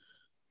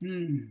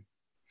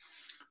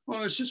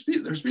 Well, there's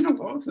been a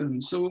lot of them.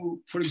 So,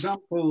 for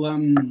example,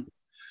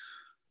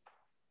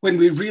 when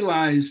we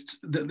realized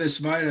that this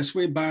virus,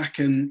 way back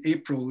in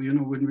April,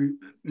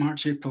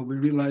 March, April, we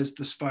realized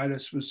this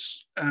virus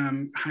was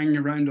hanging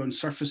around on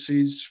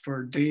surfaces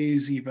for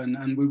days even,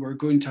 and we were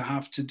going to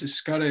have to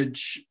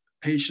discourage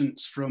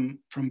patients from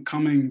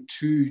coming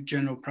to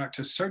general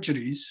practice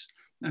surgeries,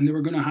 and they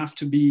were going to have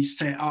to be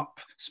set up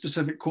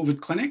specific COVID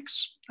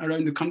clinics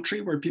around the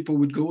country where people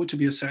would go to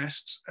be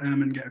assessed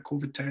and get a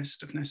COVID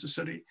test if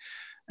necessary.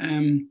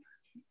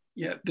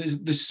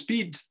 The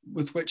speed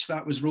with which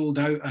that was rolled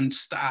out and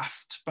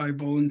staffed by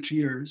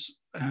volunteers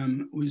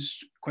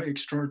was quite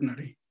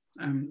extraordinary.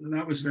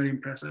 That was very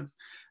impressive.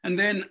 And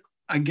then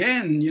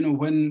again,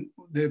 when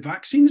the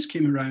vaccines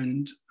came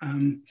around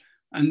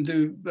and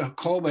the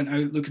call went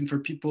out looking for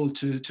people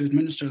to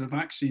administer the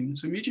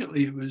vaccines,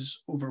 immediately it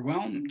was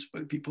overwhelmed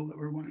by people that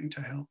were wanting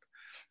to help.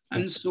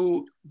 And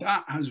so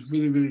that has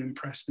really, really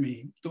impressed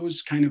me,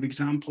 those kind of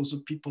examples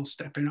of people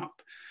stepping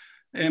up.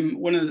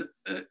 one of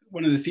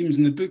the themes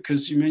in the book,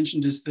 as you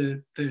mentioned, is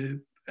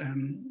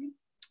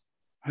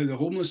how the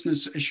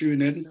homelessness issue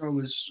in Edinburgh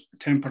was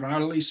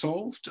temporarily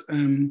solved,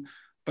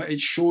 but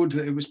it showed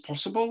that it was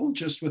possible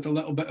just with a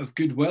little bit of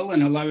goodwill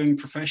and allowing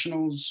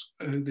professionals,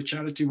 the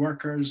charity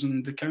workers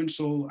and the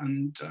council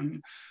and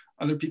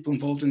other people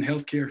involved in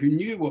healthcare who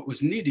knew what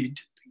was needed,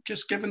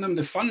 just giving them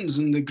the funds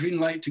and the green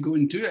light to go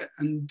and do it.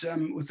 And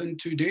within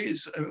 2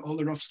 days, all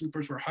the rough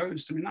sleepers were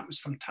housed. I mean, that was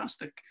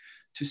fantastic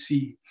to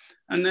see.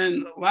 And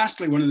then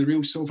lastly, one of the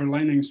real silver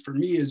linings for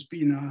me has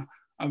been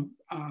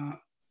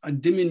a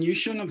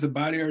diminution of the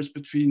barriers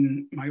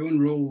between my own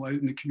role out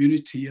in the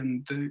community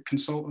and the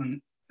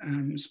consultant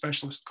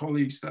specialist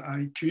colleagues that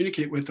I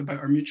communicate with about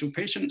our mutual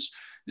patients.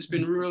 It's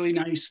been really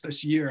nice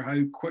this year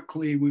how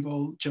quickly we've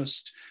all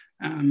just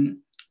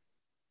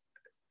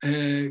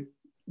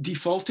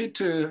defaulted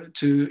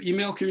to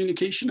email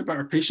communication about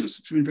our patients.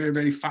 It's been very,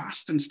 very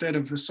fast instead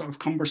of the sort of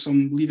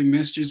cumbersome leaving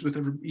messages with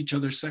each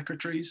other's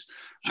secretaries.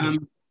 Sure.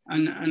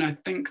 And I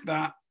think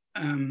that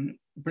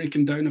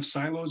breaking down of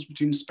silos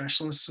between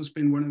specialists has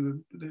been one of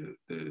the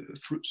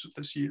fruits of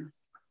this year.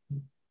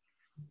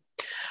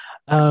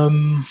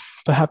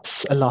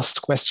 Perhaps a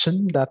last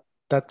question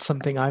that's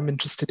something I'm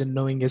interested in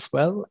knowing as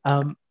well.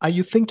 Are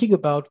you thinking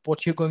about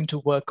what you're going to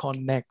work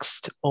on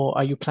next, or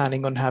are you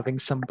planning on having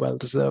some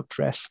well-deserved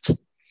rest?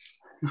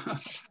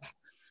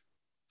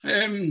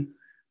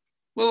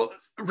 Well,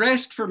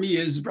 rest for me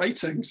is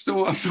writing,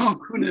 so I'm not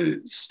going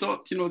to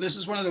stop. You know, this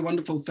is one of the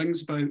wonderful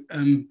things about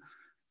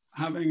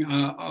having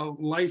a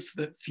life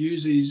that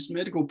fuses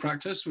medical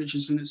practice, which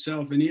is in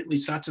itself innately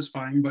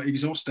satisfying but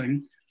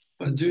exhausting,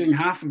 but doing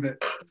half of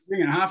it,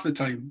 doing it half the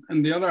time,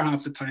 and the other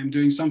half the time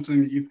doing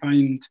something that you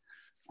find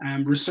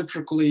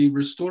reciprocally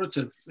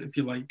restorative, if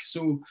you like.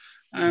 So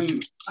I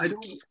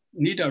don't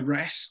need a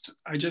rest.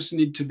 I just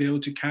need to be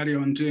able to carry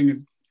on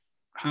doing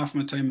half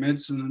my time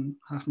medicine and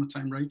half my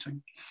time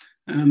writing.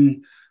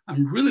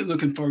 I'm really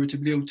looking forward to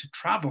be able to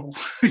travel.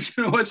 You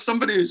know, as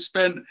somebody who's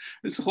spent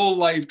his whole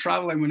life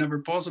traveling whenever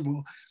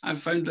possible,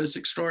 I've found this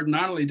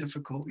extraordinarily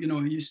difficult. You know,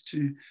 I used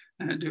to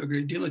do a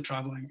great deal of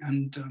traveling,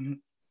 and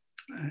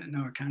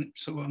now I can't.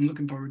 So I'm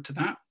looking forward to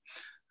that.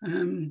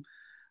 And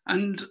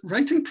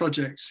writing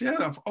projects, yeah,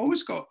 I've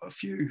always got a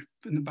few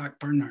in the back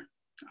burner.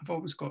 I've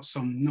always got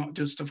some, not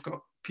just I've got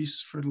a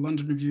piece for the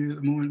London Review at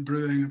the moment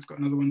brewing, I've got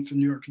another one for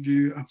New York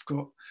Review, I've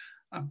got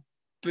a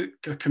book,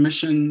 a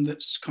commission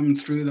that's coming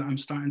through that I'm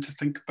starting to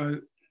think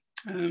about.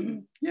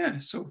 Yeah,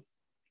 so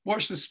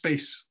watch this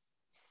space.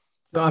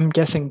 So I'm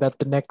guessing that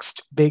the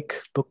next big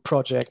book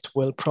project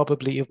will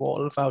probably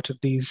evolve out of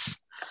these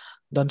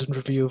London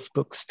Review of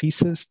Books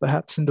pieces,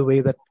 perhaps in the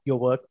way that your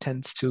work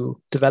tends to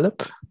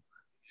develop?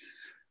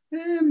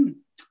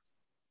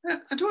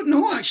 I don't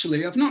know,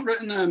 actually. I've not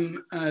written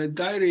a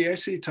diary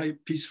essay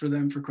type piece for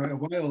them for quite a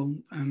while.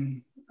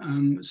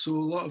 So a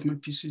lot of my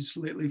pieces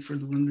lately for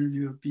the London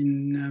Review have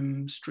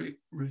been straight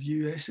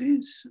review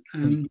essays.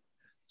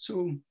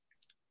 So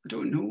I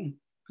don't know.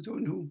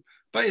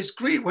 But it's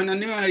great when a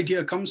new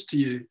idea comes to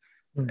you.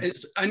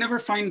 I never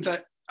find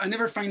that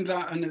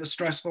a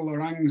stressful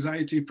or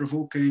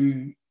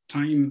anxiety-provoking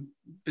time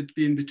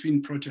being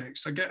between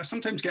projects. I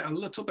sometimes get a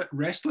little bit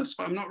restless,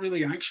 but I'm not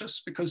really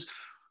anxious, because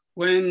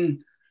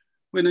when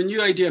a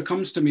new idea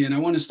comes to me and I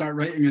want to start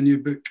writing a new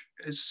book,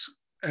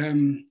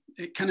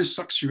 it kind of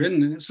sucks you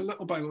in, and it's a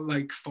little bit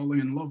like falling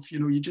in love. You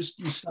know, you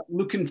start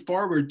looking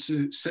forward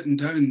to sitting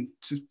down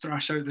to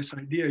thrash out this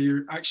idea.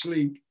 You're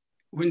actually,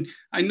 when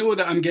I know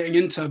that I'm getting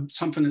into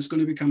something that's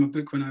going to become a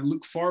book, when I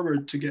look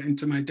forward to getting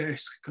to my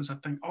desk, because I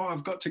think, oh,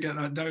 I've got to get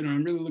that down, and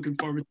I'm really looking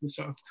forward to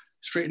sort of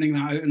straightening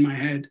that out in my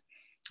head.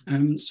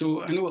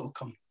 So I know it'll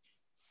come.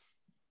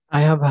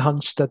 I have a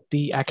hunch that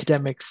the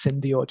academics in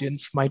the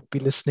audience might be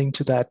listening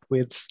to that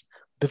with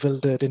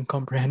bewildered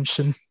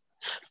incomprehension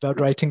about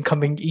writing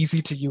coming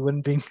easy to you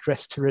and being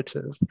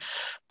restorative.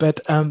 But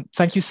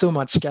thank you so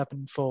much,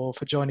 Gavin, for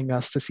joining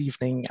us this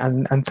evening.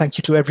 And thank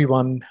you to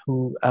everyone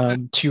who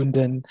tuned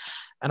in.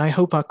 And I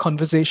hope our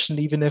conversation,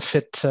 even if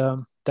it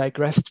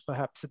digressed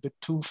perhaps a bit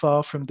too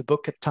far from the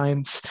book at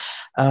times,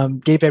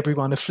 gave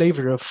everyone a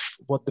flavor of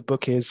what the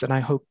book is. And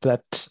I hope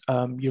that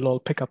you'll all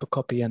pick up a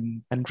copy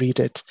and read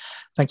it.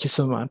 Thank you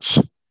so much.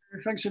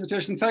 Thanks,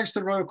 invitation. Thanks to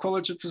the Royal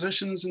College of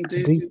Physicians and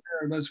Daisy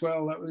there as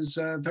well. That was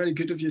very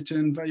good of you to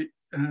invite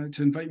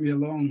me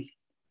along.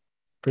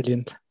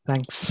 Brilliant.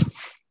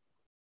 Thanks.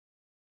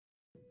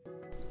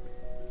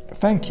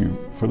 Thank you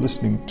for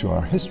listening to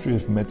our History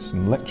of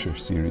Medicine lecture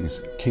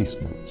series, Case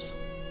Notes.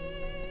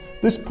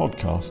 This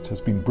podcast has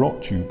been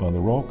brought to you by the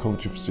Royal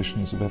College of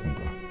Physicians of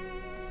Edinburgh.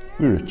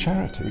 We're a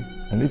charity,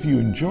 and if you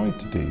enjoyed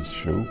today's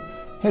show,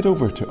 head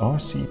over to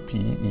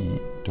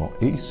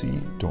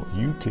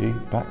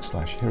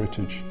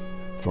rcpe.ac.uk/heritage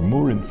for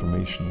more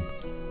information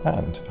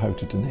and how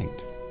to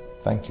donate.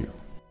 Thank you.